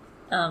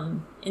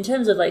 in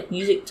terms of, like,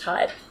 music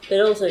type,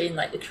 but also in,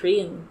 like, the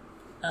Korean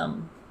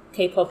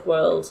K-pop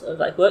world of,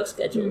 like, work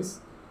schedules,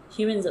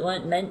 humans that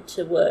weren't meant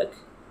to work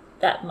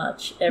that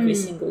much every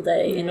single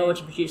day in order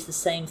to produce the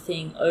same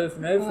thing over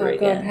and over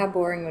again. God, how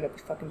boring would it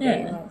fucking be?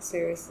 Like,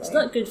 seriously. It's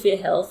not good for your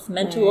health,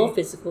 mental or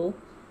physical,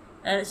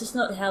 and it's just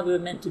not how we were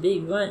meant to be.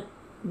 We weren't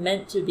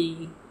meant to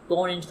be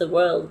born into the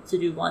world to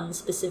do one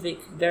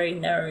specific, very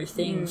narrow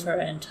thing for our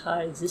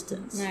entire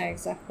existence. No,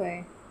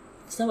 exactly.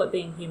 It's not what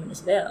being human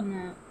is about.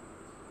 No.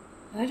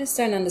 I just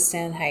don't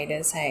understand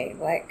haters hate.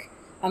 Like,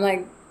 I'm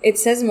like, it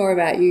says more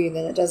about you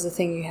than it does the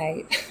thing you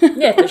hate.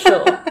 Yeah, for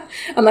sure.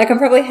 I'm like, I'm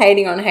probably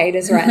hating on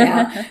haters right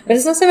now. But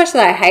it's not so much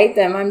that I hate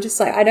them. I'm just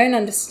like, I don't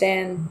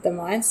understand the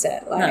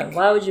mindset. Like, no,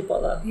 why would you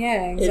bother?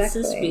 Yeah, exactly. It's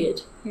just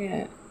weird.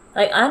 Yeah.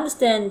 Like, I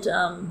understand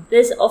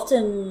there's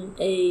often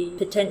a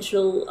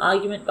potential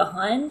argument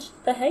behind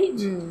the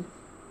hate,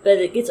 but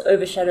it gets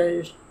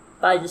overshadowed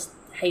by just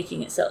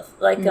hating itself.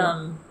 Like,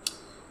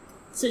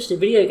 switch to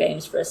video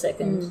games for a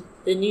second.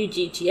 The new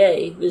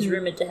GTA was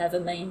rumoured to have a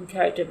main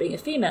character being a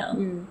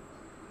female.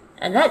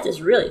 And that just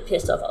really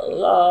pissed off a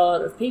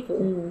lot of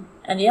people.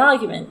 And the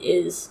argument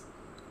is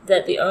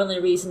that the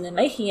only reason they're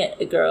making it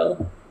a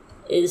girl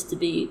is to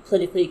be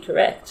politically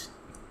correct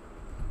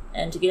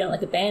and to get on,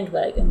 like, a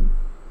bandwagon.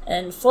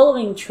 And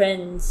following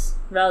trends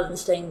rather than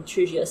staying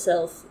true to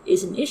yourself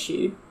is an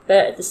issue.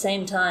 But at the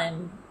same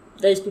time,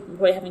 those people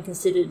probably haven't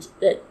considered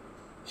that,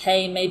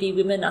 hey, maybe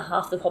women are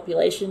half the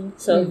population,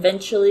 so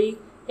eventually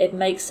it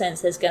makes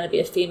sense there's going to be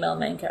a female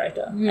main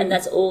character. And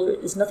that's all.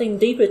 There's nothing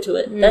deeper to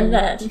it than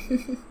that.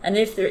 And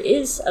if there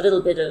is a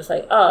little bit of,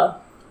 like,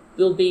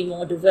 we'll be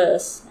more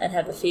diverse and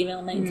have a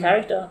female main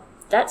character,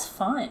 that's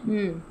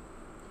fine.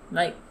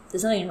 Like,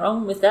 there's nothing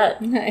wrong with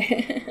that. No.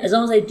 As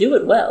long as they do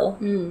it well,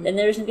 then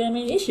there isn't going to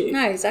be an issue.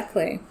 No,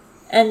 exactly.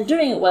 And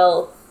doing it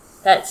well,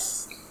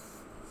 that's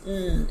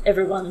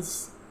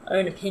everyone's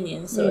own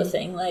opinion sort of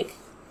thing. Like,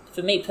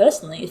 for me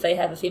personally, if they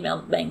have a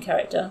female main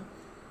character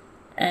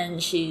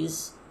and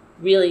she's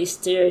really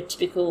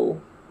stereotypical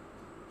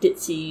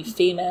ditzy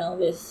female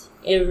with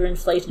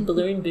overinflated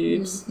balloon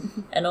boobs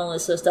and all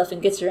this sort of stuff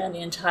and gets around the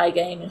entire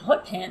game in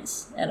hot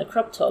pants and a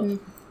crop top,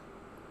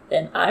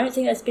 then I don't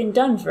think that's been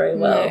done very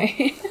well.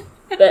 No.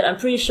 But I'm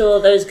pretty sure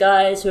those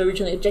guys who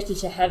originally objected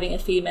to having a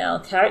female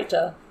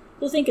character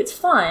will think it's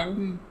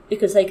fine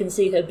because they can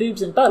see her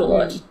boobs and butt a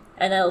lot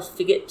and they'll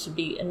forget to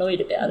be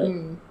annoyed about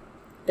it.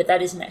 But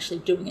that isn't actually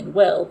doing it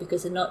well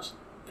because they're not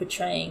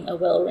portraying a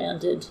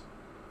well-rounded,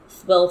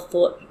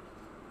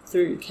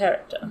 well-thought-through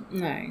character.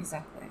 No,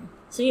 exactly.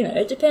 So, you know,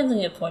 it depends on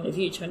your point of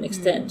view to an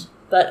extent.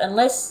 But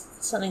unless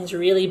something's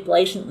really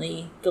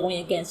blatantly going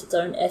against its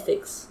own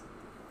ethics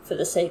for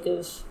the sake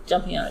of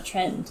jumping on a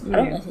trend, I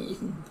don't think you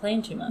can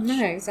complain too much.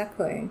 No,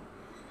 exactly.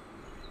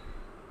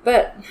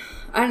 But,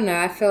 I don't know,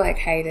 I feel like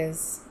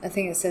haters, I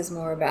think it says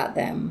more about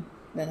them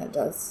than it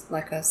does,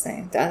 like I was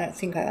saying. I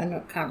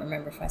can't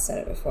remember if I said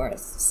it before. It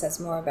says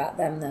more about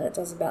them than it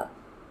does about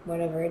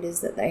whatever it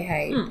is that they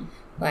hate.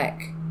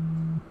 Like,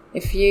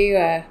 if you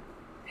are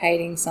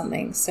hating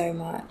something so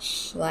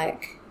much,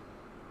 like...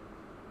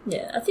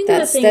 Yeah, I think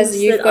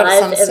you've got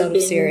some sort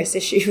of serious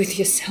issue with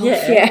yourself.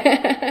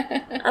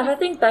 Yeah. And I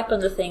think back on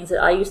the things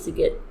that I used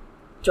to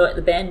join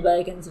the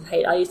bandwagons of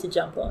hate I used to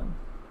jump on.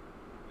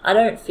 I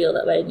don't feel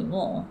that way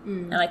anymore,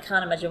 and I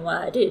can't imagine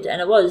why I did.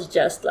 And it was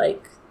just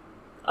like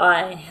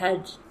I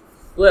had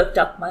worked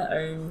up my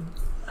own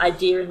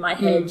idea in my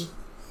head,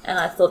 and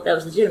I thought that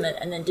was legitimate,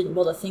 and then didn't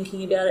bother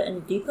thinking about it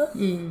any deeper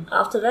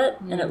after that.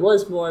 And it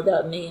was more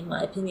about me and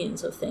my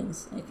opinions of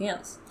things than anything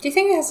else. Do you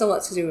think it has a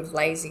lot to do with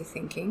lazy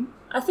thinking?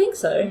 I think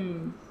so.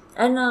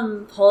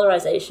 And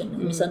polarization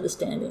and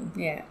misunderstanding.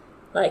 Yeah.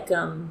 Like,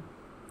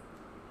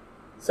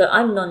 so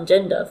I'm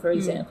non-gender, for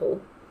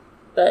example,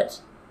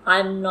 but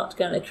I'm not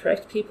going to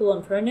correct people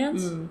on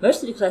pronouns,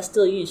 mostly because I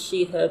still use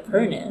she, her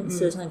pronouns,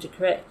 so there's nothing to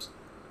correct.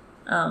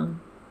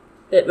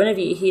 But whenever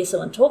you hear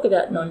someone talk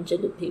about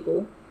non-gendered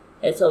people,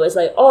 it's always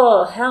like,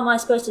 oh, how am I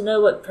supposed to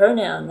know what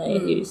pronoun they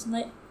use? And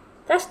like,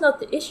 that's not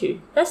the issue.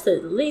 That's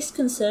the least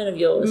concern of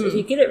yours. If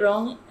you get it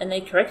wrong and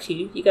they correct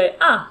you, you go,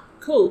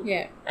 cool.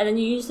 Yeah. And then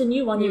you use the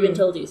new one you've been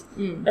told to use.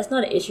 That's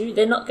not an issue.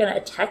 They're not going to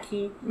attack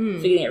you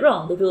for getting it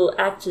wrong. They will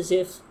act as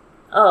if,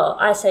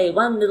 I say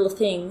one little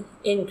thing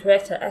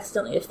incorrect, I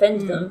accidentally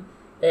offend them,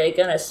 they're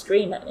going to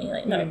scream at me.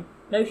 Like,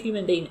 no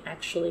human being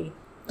actually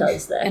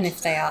does that. And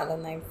if they are,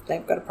 then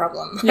they've got a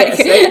problem. Yes,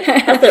 they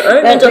have their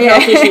own mental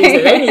health issues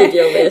that they need to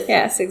deal with.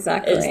 Yes,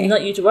 exactly. It's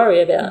not you to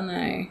worry about.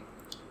 No.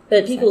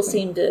 But people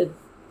seem to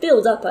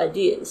build up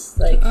ideas.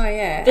 Like,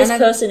 this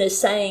person is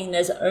saying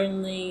there's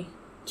only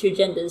two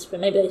genders, but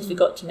maybe they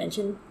forgot to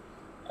mention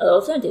other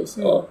alternatives.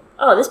 Or,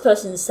 this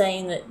person is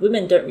saying that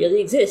women don't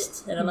really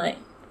exist. And I'm like,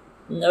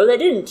 no, they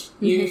didn't.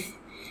 You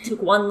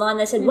took one line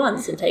they said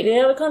once and take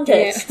it out of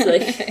context. Yeah.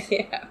 Like,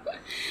 yeah,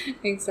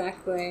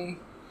 exactly.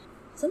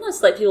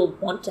 Sometimes like people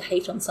want to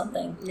hate on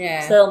something.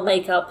 Yeah. So they'll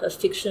make up a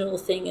fictional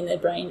thing in their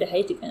brain to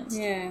hate against.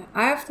 Yeah.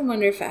 I often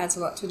wonder if it has a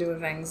lot to do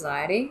with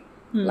anxiety.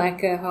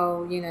 Like that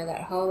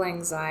whole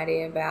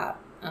anxiety about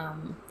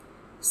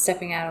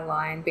stepping out of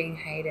line, being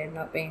hated,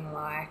 not being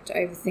liked,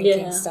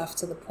 overthinking stuff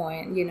to the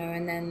point,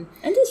 and then...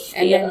 And just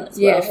fear as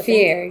well,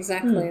 fear,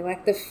 exactly.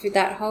 Like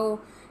that whole...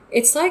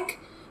 It's like...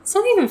 It's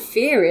not even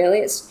fear, really.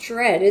 It's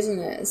dread, isn't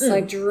it? It's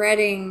like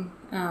dreading...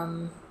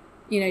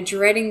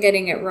 dreading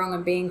getting it wrong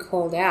and being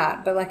called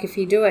out. But, like, if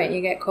you do it,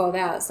 you get called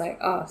out. It's like,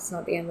 it's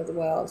not the end of the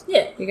world.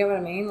 Yeah. You get what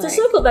I mean? To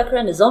circle back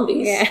around to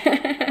zombies,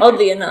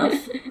 oddly enough,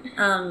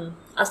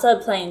 I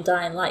started playing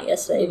Dying Light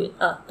yesterday.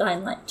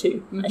 Dying Light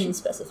 2, I should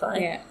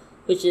specify,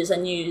 which is a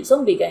new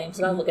zombie game,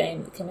 survival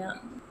game that came out.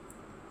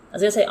 I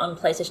was going to say on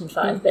PlayStation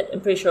 5, but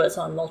I'm pretty sure it's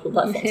on multiple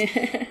platforms.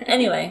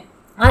 Anyway,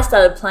 I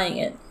started playing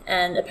it,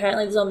 and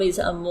apparently the zombies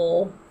are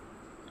more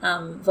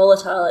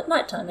volatile at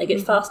nighttime. They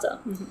get faster.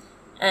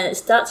 And it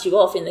starts you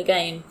off in the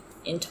game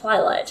in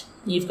twilight.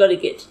 You've got to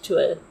get to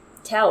a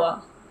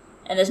tower.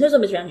 And there's no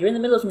zombies around. You're in the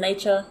middle of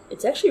nature.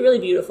 It's actually really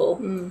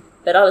beautiful.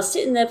 But I was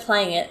sitting there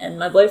playing it, and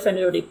my boyfriend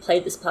had already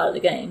played this part of the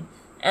game.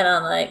 And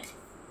I'm like,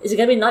 is it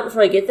going to be night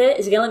before I get there?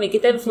 Is it going to let me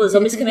get there before the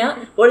zombies come out?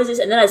 What is this?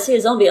 And then I see a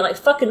zombie. I'm like,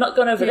 fucking not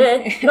going over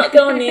there. Not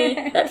going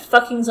near that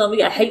fucking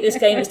zombie. I hate this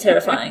game. It's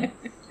terrifying.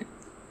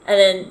 And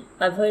then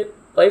my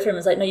boyfriend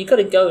was like, no, you've got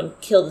to go and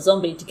kill the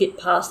zombie to get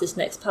past this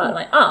next part. I'm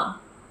like,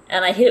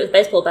 And I hit it with a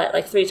baseball bat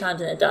like 3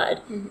 times and it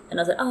died. And I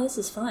was like, this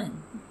is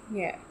fine.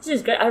 Yeah. This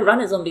is great. I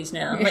run at zombies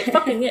now. I'm like,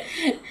 fucking yeah.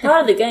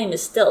 Part of the game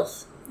is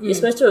stealth. You're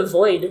supposed to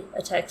avoid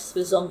attacks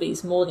with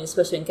zombies more than you're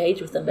supposed to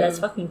engage with them, but that's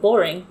fucking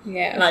boring.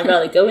 Yeah. And I'd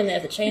rather go in there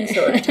with a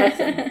chainsaw and attack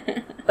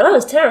them. But I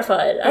was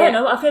terrified. I don't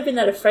know. I've never been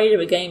that afraid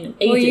of a game in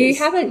ages.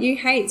 Well, you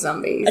hate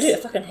zombies. I do. I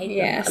fucking hate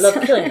them. I love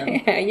killing them.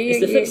 It's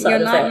the flip side your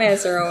of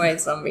nightmares are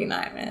always zombie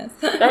nightmares.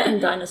 That and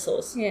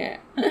dinosaurs. Yeah.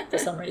 For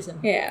some reason.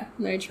 Yeah.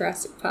 No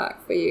Jurassic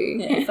Park for you.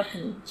 Yeah,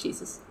 fucking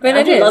Jesus. But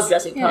I do love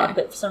Jurassic Park,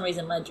 but for some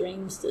reason my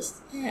dreams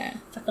just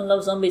fucking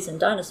love zombies and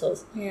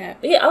dinosaurs. Yeah.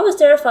 But yeah, I was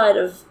terrified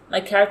of my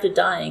character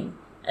dying.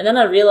 And then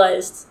I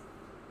realised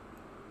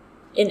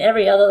in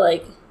every other,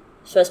 like,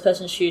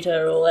 first-person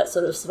shooter or that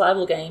sort of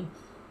survival game,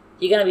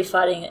 you're going to be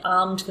fighting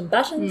armed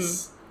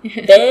combatants,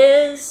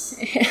 bears,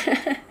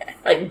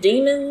 like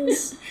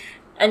demons,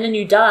 and then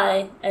you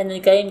die, and the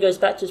game goes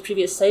back to its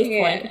previous save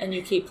point, and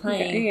you keep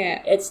playing.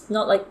 Yeah. It's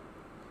not like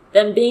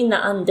them being the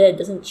undead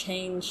doesn't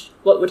change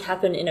what would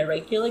happen in a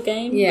regular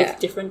game with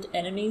different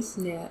enemies.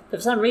 Yeah. But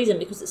for some reason,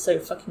 because it's so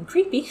fucking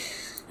creepy...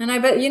 And I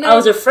bet, I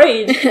was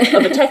afraid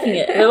of attacking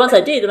it. But once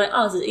I did, I'm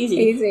like, this is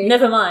easy.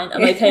 Never mind,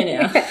 I'm okay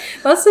now.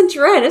 Well, it's a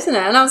dread, isn't it?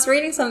 And I was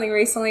reading something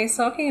recently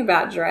talking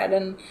about dread.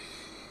 And,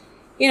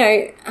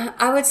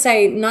 I would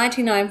say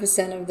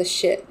 99% of the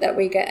shit that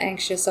we get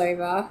anxious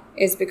over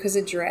is because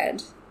of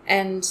dread.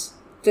 And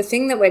the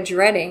thing that we're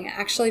dreading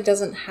actually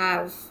doesn't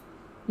have,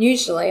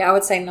 usually, I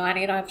would say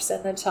 99%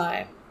 of the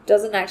time,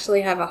 doesn't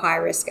actually have a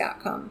high-risk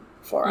outcome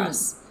for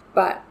us.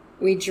 But...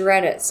 we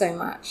dread it so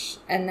much,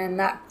 and then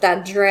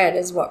that dread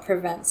is what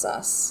prevents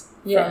us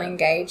from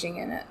engaging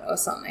in it or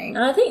something.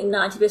 And I think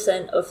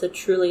 90% of the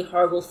truly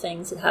horrible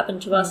things that happen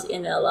to us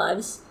in our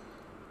lives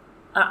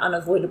are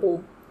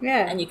unavoidable.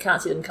 Yeah. And you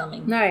can't see them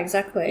coming. No,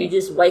 exactly. You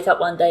just wake up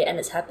one day and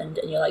it's happened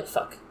and you're like,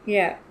 fuck.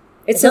 Yeah.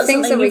 It's the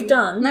things that we've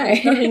done. No.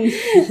 It's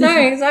nothing No,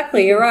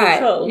 exactly. You're right.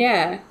 Control.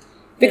 Yeah.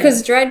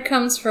 Because dread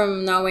comes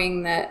from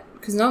knowing that,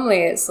 because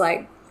normally it's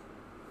like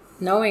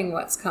knowing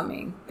what's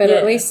coming. But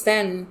at least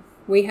then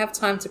we have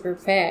time to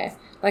prepare.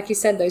 Like you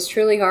said, those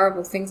truly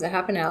horrible things that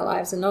happen in our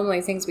lives are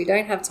normally things we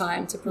don't have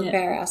time to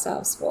prepare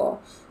ourselves for.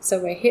 So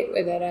we're hit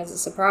with it as a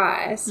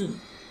surprise. Mm.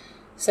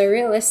 So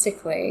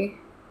realistically,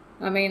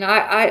 I mean,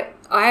 I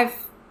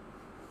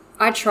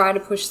try to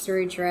push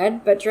through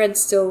dread, but dread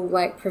still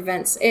like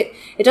prevents it.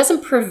 It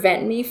doesn't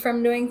prevent me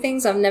from doing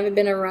things. I've never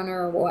been a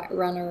runner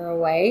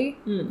away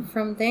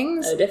from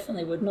things. I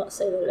definitely would not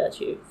say that about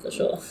you, for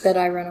sure. That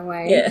I run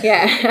away.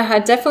 Yeah.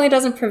 It definitely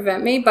doesn't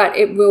prevent me, but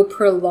it will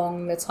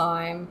prolong the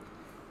time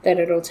that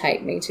it'll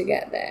take me to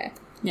get there.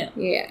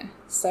 Yeah.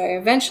 So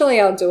eventually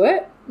I'll do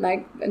it.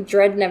 Like,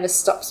 dread never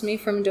stops me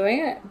from doing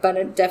it, but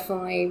it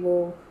definitely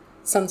will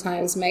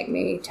sometimes make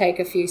me take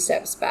a few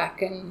steps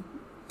back and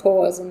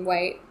pause and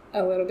wait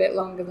a little bit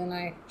longer than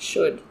I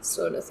should,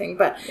 sort of thing.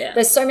 But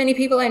there's so many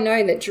people I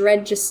know that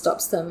dread just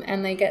stops them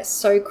and they get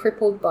so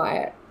crippled by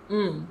it.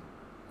 Mm.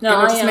 No,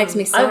 and it just makes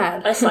me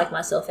sad. I psych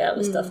myself out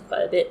with stuff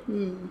quite a bit.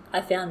 I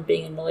found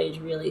being annoyed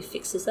really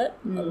fixes that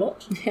a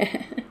lot.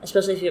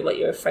 Especially if what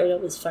you're afraid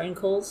of is phone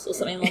calls or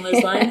something along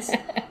those lines.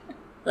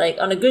 Like,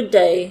 on a good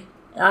day,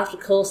 I have to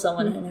call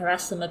someone and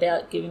harass them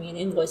about giving me an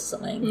invoice or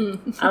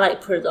something. I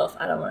like put it off.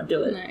 I don't want to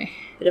do it. No.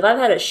 But if I've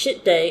had a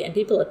shit day and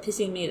people are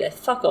pissing me the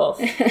fuck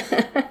off,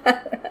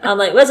 I'm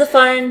like, where's the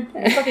phone?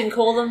 I fucking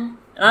call them.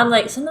 And I'm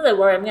like, sometimes I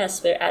worry I'm going to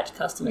swear at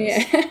customers.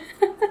 Yeah.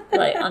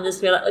 Like, I'm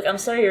just going to be like, look, I'm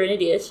sorry you're an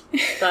idiot,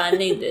 but I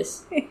need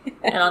this.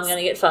 And I'm going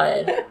to get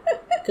fired.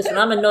 Because when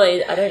I'm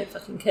annoyed, I don't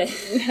fucking care.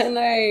 I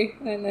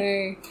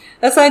know.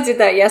 That's why I did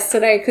that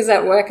yesterday, because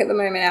at work at the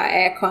moment our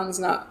aircon's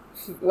not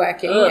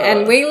working.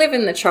 And we live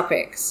in the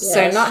tropics,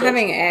 so not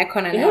having aircon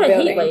in our building. You had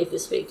a heat wave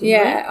this week, didn't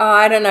you? Oh,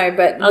 I don't know,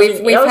 but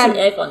we've had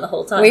aircon the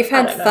whole time. We've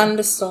had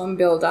thunderstorm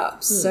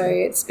build-ups, so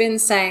it's been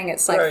saying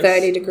it's like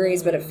 30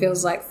 degrees, but it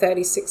feels like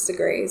 36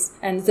 degrees,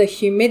 and the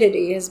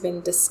humidity has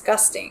been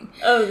disgusting.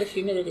 Oh, the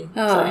humidity.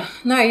 Sorry.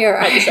 No, you're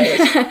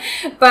right.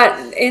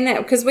 But in it,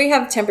 because we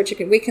have temperature,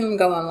 we can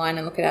go online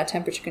and look at our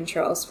temperature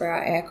controls for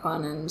our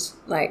aircon, and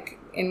like,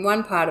 in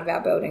one part of our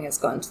building it's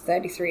gone to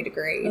 33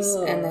 degrees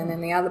and then in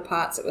the other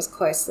parts it was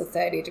close to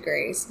 30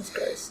 degrees. That's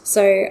gross.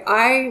 So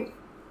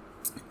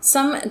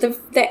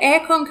the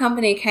aircon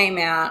company came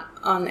out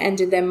and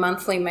did their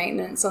monthly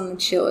maintenance on the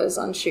chillers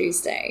on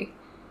Tuesday,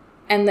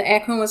 and the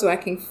aircon was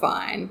working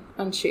fine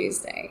on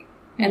Tuesday.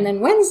 And then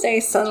Wednesday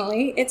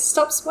suddenly it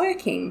stops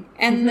working,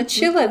 and the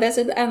chiller, there's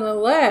an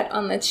alert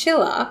on the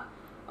chiller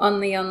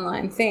on the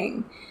online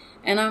thing,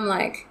 and I'm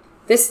like,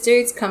 this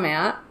dude's come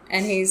out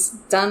and he's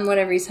done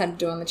whatever he's had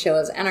to do on the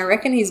chillers, and I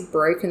reckon he's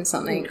broken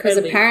something, because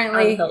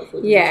apparently,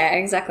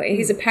 exactly.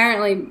 He's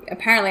apparently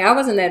I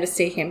wasn't there to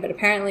see him, but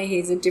apparently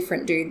he's a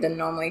different dude than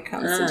normally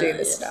comes to do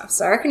this stuff.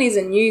 So I reckon he's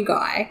a new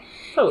guy.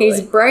 Probably.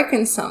 He's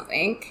broken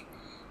something,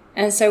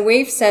 and so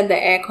we've said the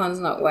aircon's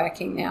not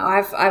working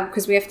now.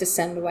 Because we have to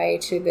send away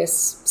to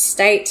this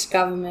state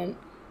government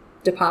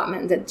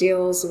department that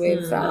deals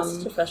with that's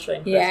such a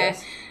frustrating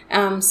process.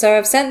 So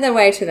I've sent their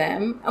way to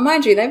them.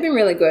 Mind you, they've been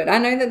really good. I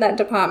know that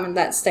department,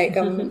 that state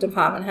government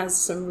department, has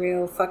some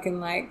real fucking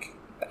like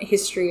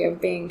history of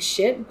being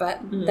shit, but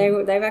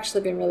they've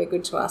actually been really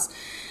good to us.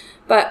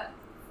 But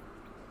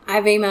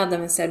I've emailed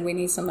them and said we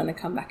need someone to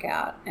come back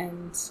out,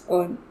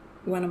 or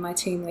one of my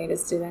team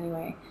leaders did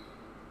anyway.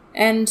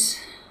 And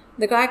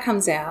the guy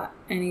comes out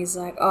and he's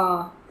like,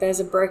 oh, there's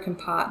a broken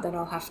part that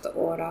I'll have to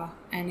order,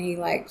 and he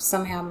like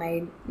somehow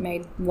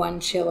made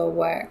one chiller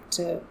work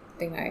to.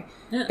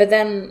 But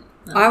then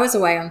I was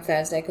away on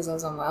Thursday because I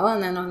was unwell,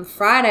 and then on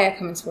Friday I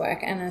come into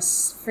work and a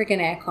freaking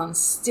aircon's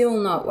still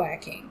not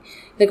working.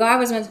 The guy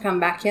was meant to come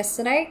back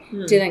yesterday,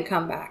 didn't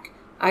come back.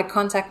 I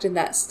contacted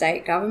that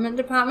state government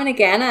department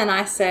again, and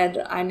I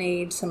said I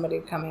need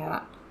somebody to come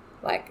out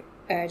like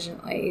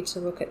urgently to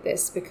look at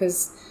this,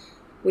 because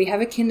we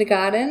have a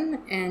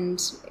kindergarten, and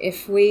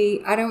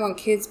I don't want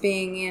kids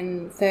being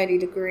in 30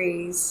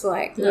 degrees,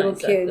 like little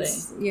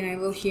kids,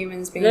 little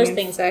humans being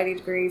in 30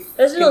 degrees.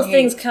 Those little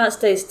things can't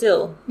stay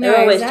still. They're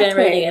always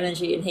generating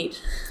energy and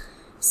heat.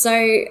 So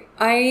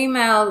I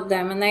emailed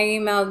them, and they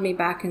emailed me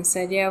back and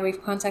said, yeah,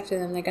 we've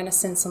contacted them. They're going to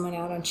send someone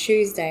out on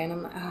Tuesday. And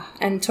I'm like,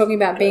 and talking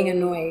about being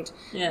annoyed.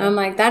 Yeah. I'm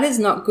like, that is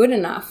not good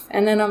enough.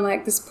 And then I'm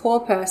like, this poor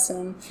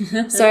person.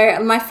 So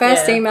my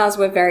first emails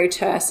were very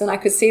terse, and I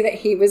could see that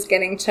he was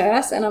getting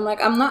terse. And I'm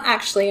like, I'm not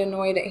actually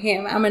annoyed at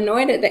him. I'm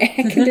annoyed at the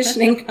air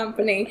conditioning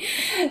company.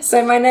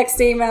 So my next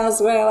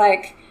emails were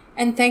like,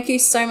 and thank you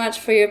so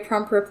much for your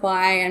prompt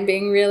reply and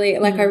being really,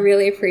 I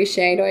really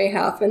appreciate all your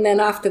help. And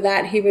then after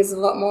that, he was a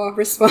lot more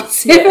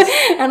responsive.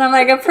 Yes. And I'm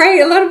like,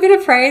 a little bit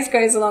of praise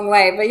goes a long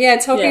way. But yeah,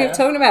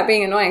 talking about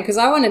being annoying, because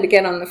I wanted to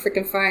get on the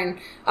freaking phone.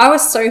 I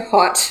was so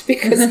hot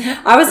because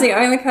I was the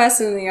only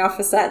person in the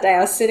office that day.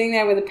 I was sitting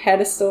there with a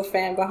pedestal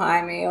fan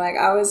behind me. Like,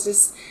 I was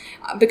just...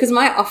 because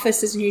my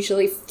office is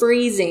usually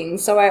freezing,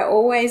 so I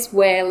always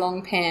wear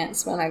long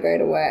pants when I go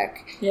to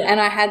work. Yeah. And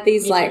I had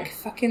these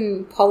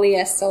fucking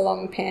polyester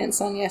long pants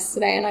on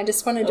yesterday, and I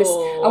just wanted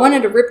I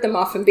wanted to rip them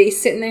off and be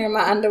sitting there in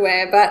my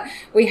underwear, but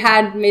we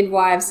had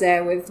midwives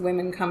there with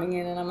women coming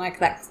in, and I'm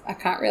like, I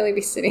can't really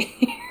be sitting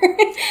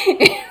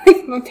here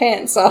with my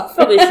pants off.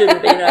 Probably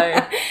shouldn't be,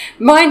 no.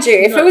 Mind you,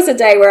 if it was a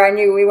day where I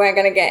knew we weren't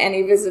going to get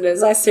any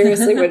visitors, I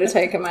seriously would have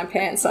taken my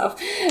pants off.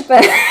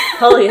 But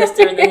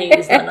polyester in the heat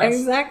is not nice.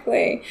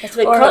 Exactly. That's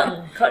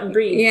where cotton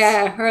breathes.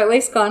 Yeah, or at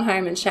least gone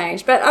home and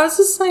changed. But I was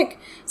just like,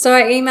 so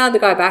I emailed the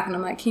guy back and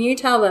I'm like, can you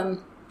tell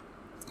them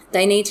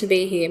they need to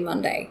be here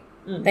Monday?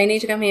 They need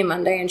to come here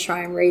Monday and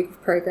try and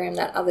reprogram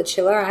that other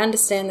chiller. I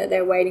understand that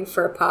they're waiting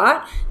for a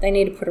part. They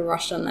need to put a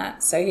rush on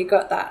that. So he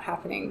got that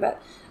happening.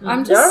 But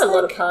I'm just there are a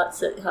lot of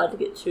parts that are hard to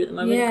get to at the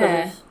moment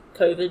because of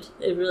COVID.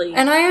 It really,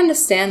 and I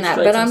understand that,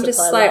 but I'm just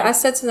like, line. I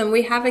said to them,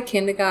 we have a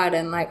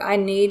kindergarten. Like, I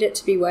need it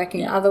to be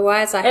working.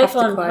 Otherwise, I have to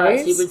close.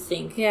 Parts you would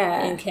think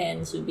in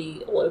cans would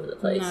be all over the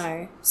place.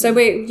 No. So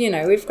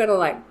we've got to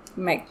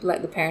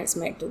let the parents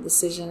make the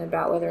decision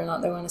about whether or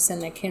not they want to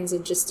send their kids or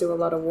just do a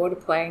lot of water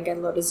play and get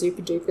a lot of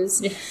Zupa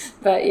Dupas. Yeah.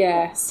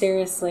 But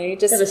seriously,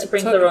 just have a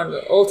sprinkler on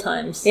at all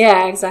times.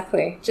 Yeah,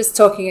 exactly. Just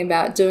talking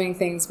about doing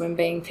things when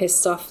being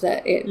pissed off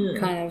that it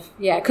kind of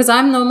because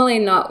I'm normally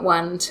not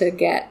one to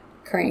get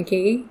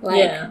cranky.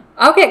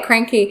 I'll get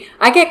cranky.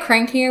 I get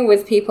crankier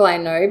with people I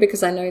know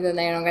because I know that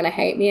they're not going to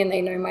hate me and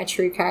they know my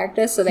true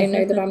character, so they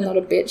know that I'm not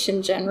a bitch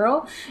in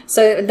general.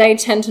 So they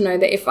tend to know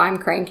that if I'm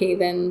cranky,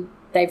 then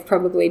they've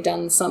probably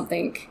done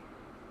something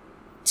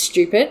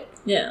stupid.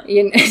 Yeah. Do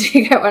you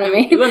get what I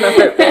mean? You want to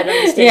hope that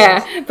understands.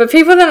 Yeah, but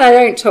people that I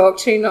don't talk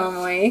to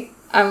normally,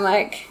 I'm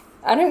like,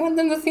 I don't want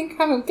them to think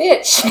I'm a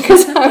bitch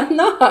because I'm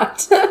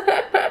not.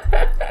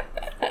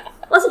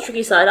 Well, that's a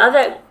tricky side.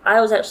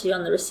 I was actually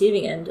on the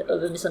receiving end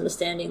of a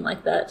misunderstanding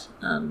like that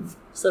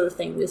sort of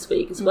thing this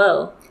week as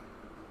well.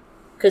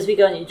 Because we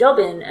go a new job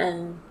in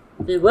and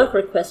the work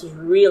request is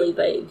really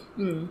vague.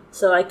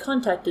 So I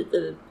contacted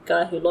the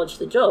guy who lodged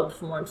the job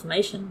for more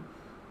information.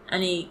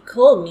 And he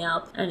called me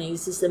up and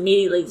he's just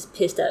immediately just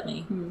pissed at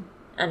me.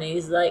 And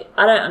he's like,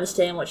 I don't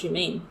understand what you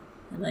mean.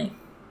 I'm like,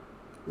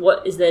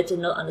 what is there to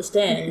not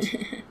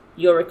understand?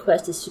 Your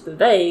request is super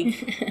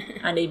vague.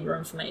 I need more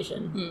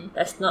information.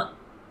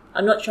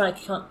 I'm not trying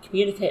to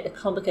communicate a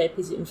complicated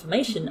piece of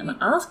information. I'm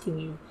asking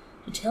you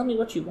to tell me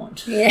what you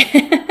want. Yeah.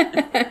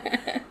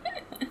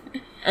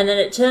 And then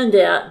it turned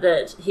out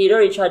that he'd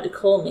already tried to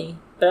call me,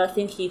 but I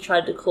think he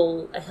tried to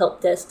call a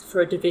help desk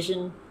for a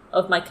division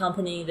of my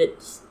company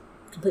that's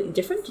completely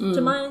different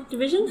to my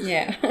division.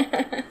 Yeah.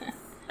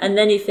 And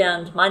then he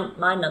found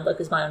my number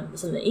because mine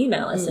was in the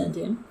email I sent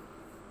him,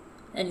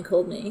 and he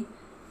called me.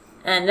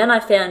 And then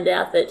I found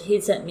out that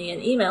he'd sent me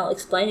an email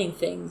explaining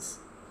things,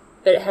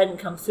 but it hadn't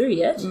come through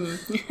yet.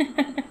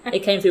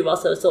 It came through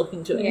whilst I was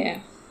talking to him. Yeah.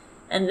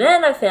 And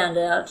then I found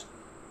out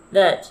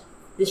that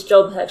this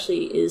job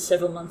actually is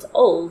several months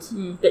old,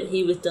 but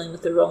he was dealing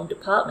with the wrong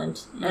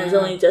department and has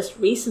only just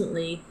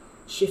recently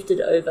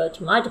shifted over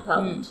to my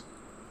department.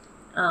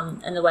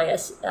 And the way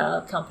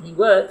our company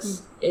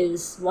works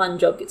is one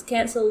job gets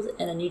cancelled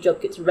and a new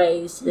job gets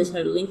raised. There's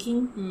no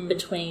linking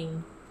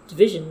between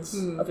divisions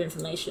of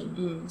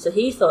information. So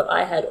he thought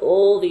I had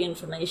all the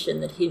information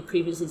that he'd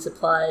previously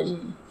supplied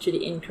to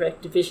the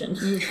incorrect division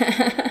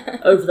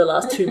over the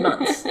last 2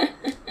 months.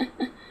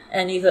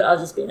 And he thought I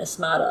was just being a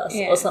smartass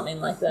or something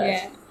like that.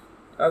 Yeah.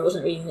 Or I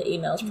wasn't reading the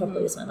emails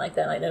properly or something like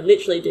that. Like, no,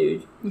 literally,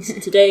 dude,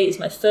 today is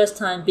my first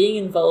time being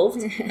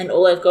involved and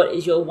all I've got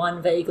is your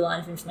one vague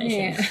line of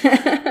information.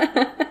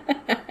 Yeah.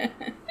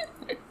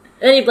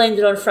 Then he blamed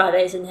it on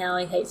Fridays and how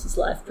he hates his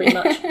life, pretty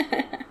much.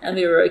 And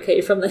we were okay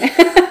from there.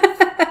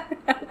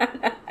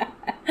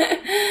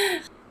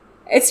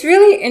 It's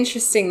really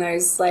interesting,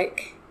 those,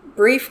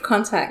 brief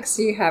contacts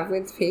you have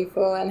with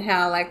people and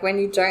how, when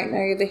you don't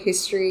know the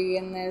history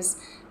and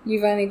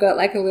you've only got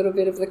a little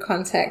bit of the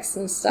context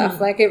and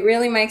stuff. It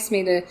really makes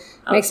me think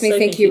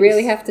confused. You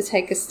really have to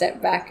take a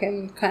step back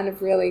and kind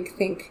of really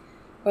think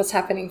what's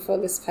happening for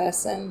this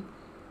person.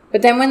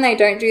 But then when they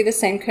don't do the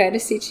same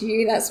courtesy to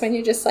you, that's when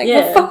you're just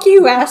well, fuck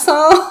you,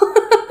 asshole.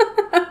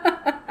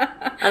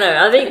 I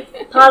know. I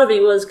think part of me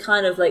was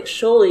kind of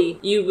surely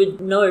you would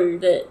know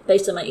that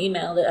based on my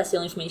email that that's the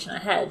only information I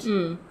had.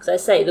 Because I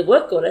say the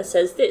work order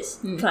says this.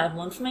 Can I have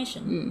more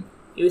information?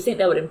 You would think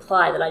that would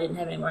imply that I didn't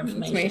have any more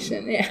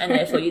information. And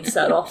therefore you'd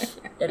start off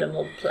at a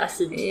more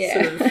placid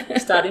sort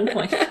of starting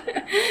point.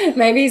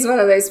 Maybe he's one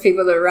of those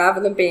people that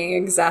rather than being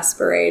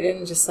exasperated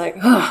and just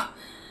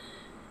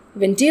I've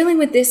been dealing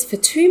with this for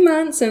 2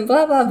 months and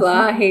blah, blah,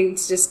 blah. He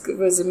just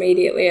was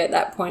immediately at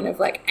that point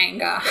of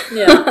anger.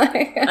 Yeah,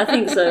 I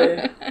think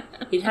so.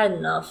 He'd had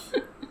enough.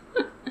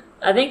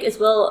 I think as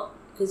well,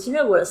 because you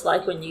know what it's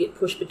like when you get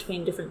pushed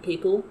between different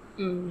people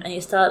and you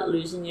start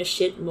losing your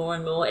shit more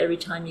and more every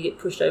time you get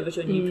pushed over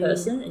to a new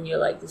person and you're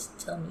like, just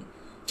tell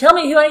Tell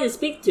me who I need to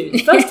speak to. The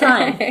first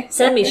time,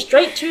 send me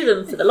straight to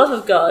them for the love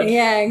of God.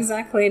 Yeah,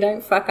 exactly.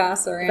 Don't fuck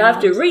us around. If I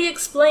have to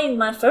re-explain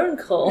my phone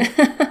call a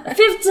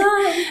 5th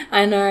time,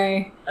 I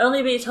know.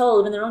 only be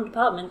told I'm in the wrong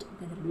department,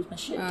 I'm going to lose my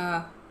shit.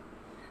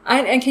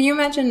 And can you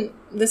imagine,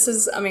 this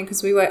is, I mean,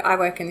 because I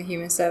work in the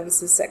human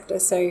services sector,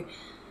 so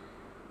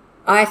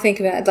I think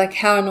about like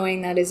how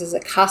annoying that is as a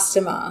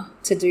customer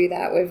to do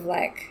that with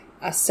like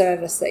a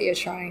service that you're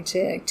trying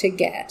to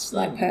get,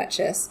 like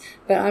purchase.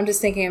 But I'm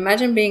just thinking,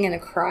 imagine being in a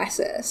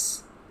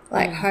crisis,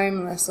 like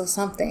homeless or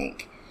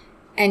something,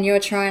 and you're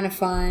trying to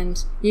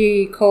find,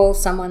 you call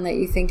someone that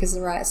you think is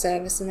the right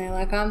service and they're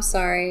like, I'm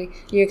sorry.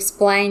 You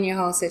explain your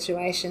whole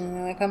situation and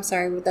they're like, I'm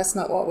sorry, but that's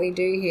not what we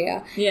do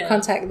here. Yeah.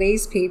 Contact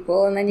these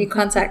people, and then you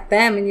contact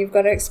them and you've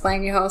got to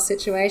explain your whole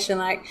situation,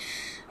 like,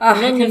 and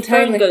then your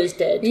phone goes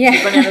dead. Yeah.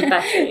 You've run out of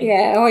battery.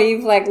 Yeah, or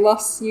you've like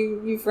lost,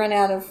 you've run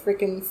out of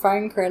freaking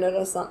phone credit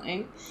or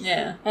something.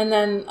 Yeah. And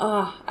then,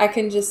 I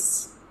can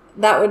just,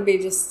 that would be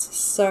just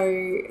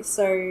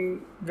so...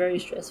 Very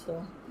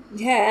stressful.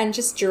 Yeah, and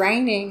just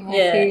draining. Like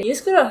Yeah, you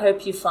just gotta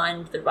hope you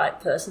find the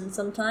right person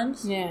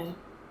sometimes. Yeah.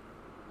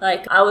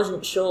 Like, I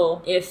wasn't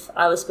sure if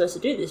I was supposed to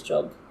do this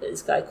job that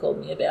this guy called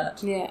me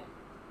about. Yeah.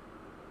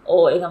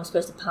 Or if I'm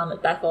supposed to palm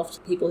it back off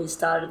to people who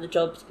started the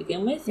job to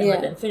begin with and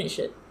let them finish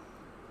it.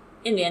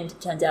 In the end, it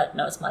turns out,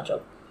 no, it's my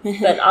job.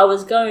 But I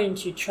was going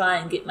to try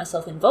and get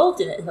myself involved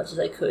in it as much as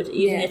I could,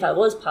 even if I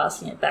was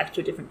passing it back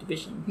to a different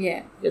division.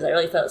 Yeah. Because I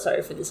really felt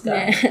sorry for this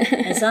guy. Yeah.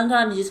 And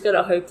sometimes you just got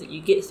to hope that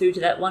you get through to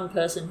that one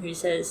person who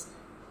says,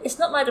 it's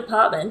not my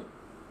department,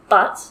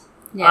 but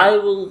I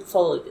will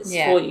follow this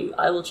for you.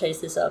 I will chase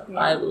this up.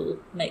 I will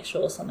make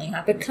sure something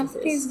happens. But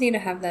companies need to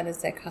have that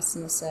as their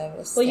customer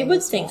service. Well, you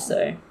would think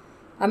so.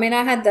 I mean,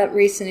 I had that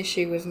recent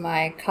issue with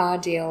my car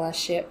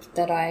dealership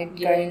that I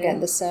go and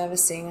get the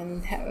servicing,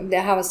 and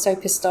I was so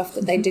pissed off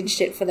that they did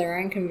shit for their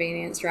own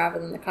convenience rather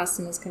than the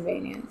customer's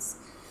convenience.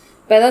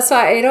 But that's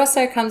why it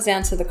also comes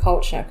down to the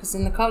culture, because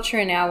in the culture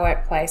in our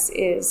workplace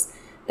is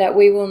that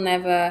we will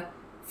never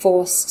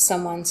force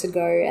someone to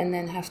go and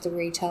then have to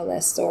retell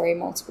their story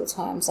multiple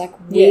times. Like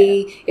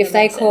if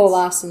they call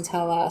us and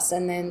tell us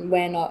and then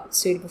we're not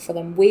suitable for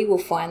them, we will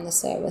find the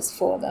service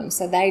for them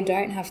so they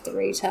don't have to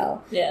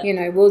retell. Yeah. You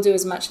know, we'll do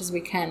as much as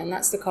we can, and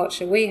that's the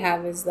culture we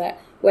have, is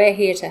that we're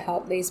here to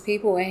help these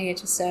people, we're here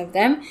to serve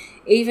them,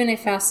 even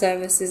if our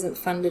service isn't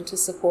funded to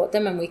support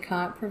them and we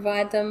can't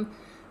provide them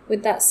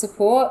with that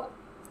support.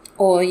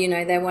 Or, you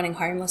know, they're wanting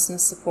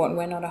homelessness support and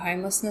we're not a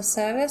homelessness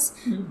service,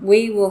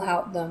 we will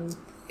help them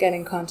get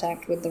in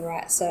contact with the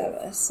right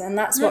service. And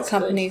that's what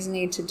companies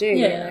need to do,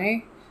 you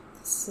know.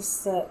 It's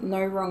just a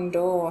no wrong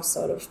door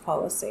sort of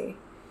policy.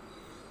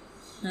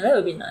 No, that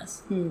would be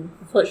nice.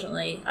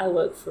 Unfortunately, I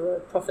work for a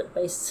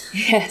profit-based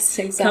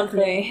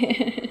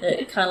company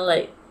that kind of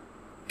like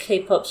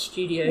K-pop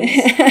studios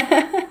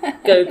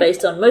go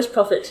based on most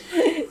profit.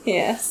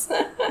 Yes.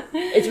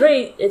 It's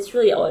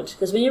really odd,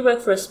 because when you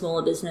work for a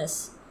smaller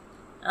business,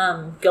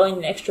 going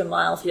an extra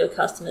mile for your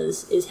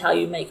customers is how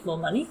you make more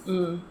money.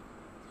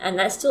 And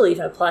that still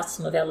even applies to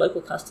some of our local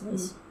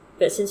customers.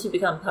 But since we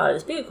become part of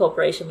this bigger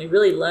corporation, we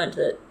really learned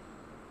that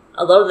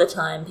a lot of the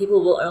time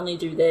people will only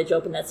do their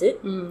job and that's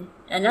it. And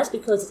that's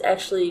because it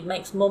actually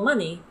makes more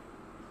money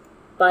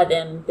by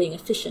them being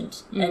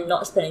efficient and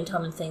not spending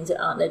time on things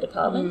that aren't their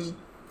department.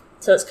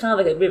 So it's kind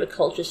of like a bit of a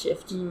culture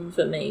shift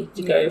for me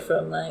to go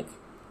from like,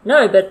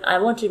 no, but I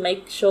want to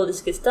make sure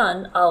this gets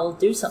done, I'll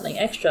do something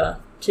extra,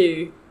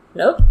 to,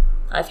 nope,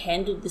 I've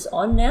handed this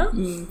on now.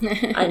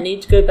 I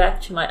need to go back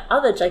to my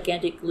other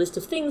gigantic list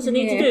of things I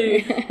need to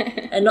do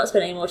and not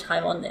spend any more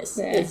time on this.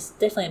 It's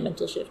definitely a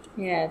mental shift.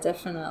 Yeah,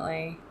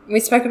 definitely. We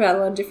spoke about a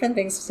lot of different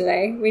things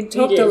today. We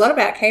talked a lot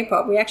about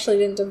K-pop. We actually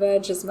didn't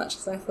diverge as much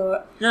as I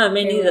thought. No,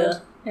 me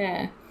neither.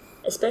 Yeah.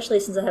 Especially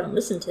since I haven't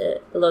listened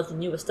to a lot of the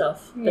newer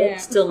stuff, but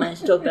still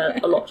managed to talk about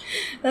it a lot.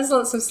 There's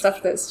lots of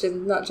stuff that's just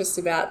not just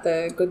about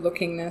the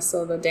good-lookingness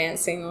or the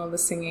dancing or the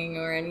singing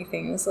or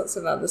anything. There's lots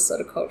of other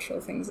sort of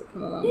cultural things that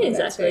come along with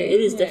exactly. that too. It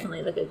is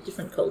definitely like a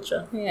different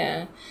culture.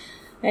 Yeah.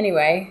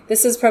 Anyway,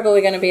 this is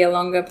probably going to be a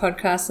longer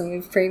podcast than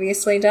we've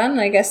previously done.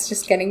 I guess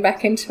just getting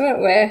back into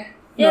it,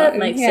 it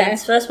makes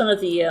sense. First one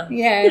of the year.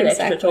 Yeah, bit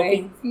extra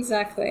talking.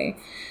 Exactly.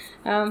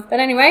 But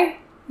anyway,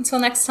 until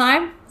next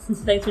time.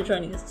 Thanks for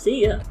joining us.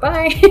 See ya.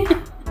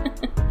 Bye.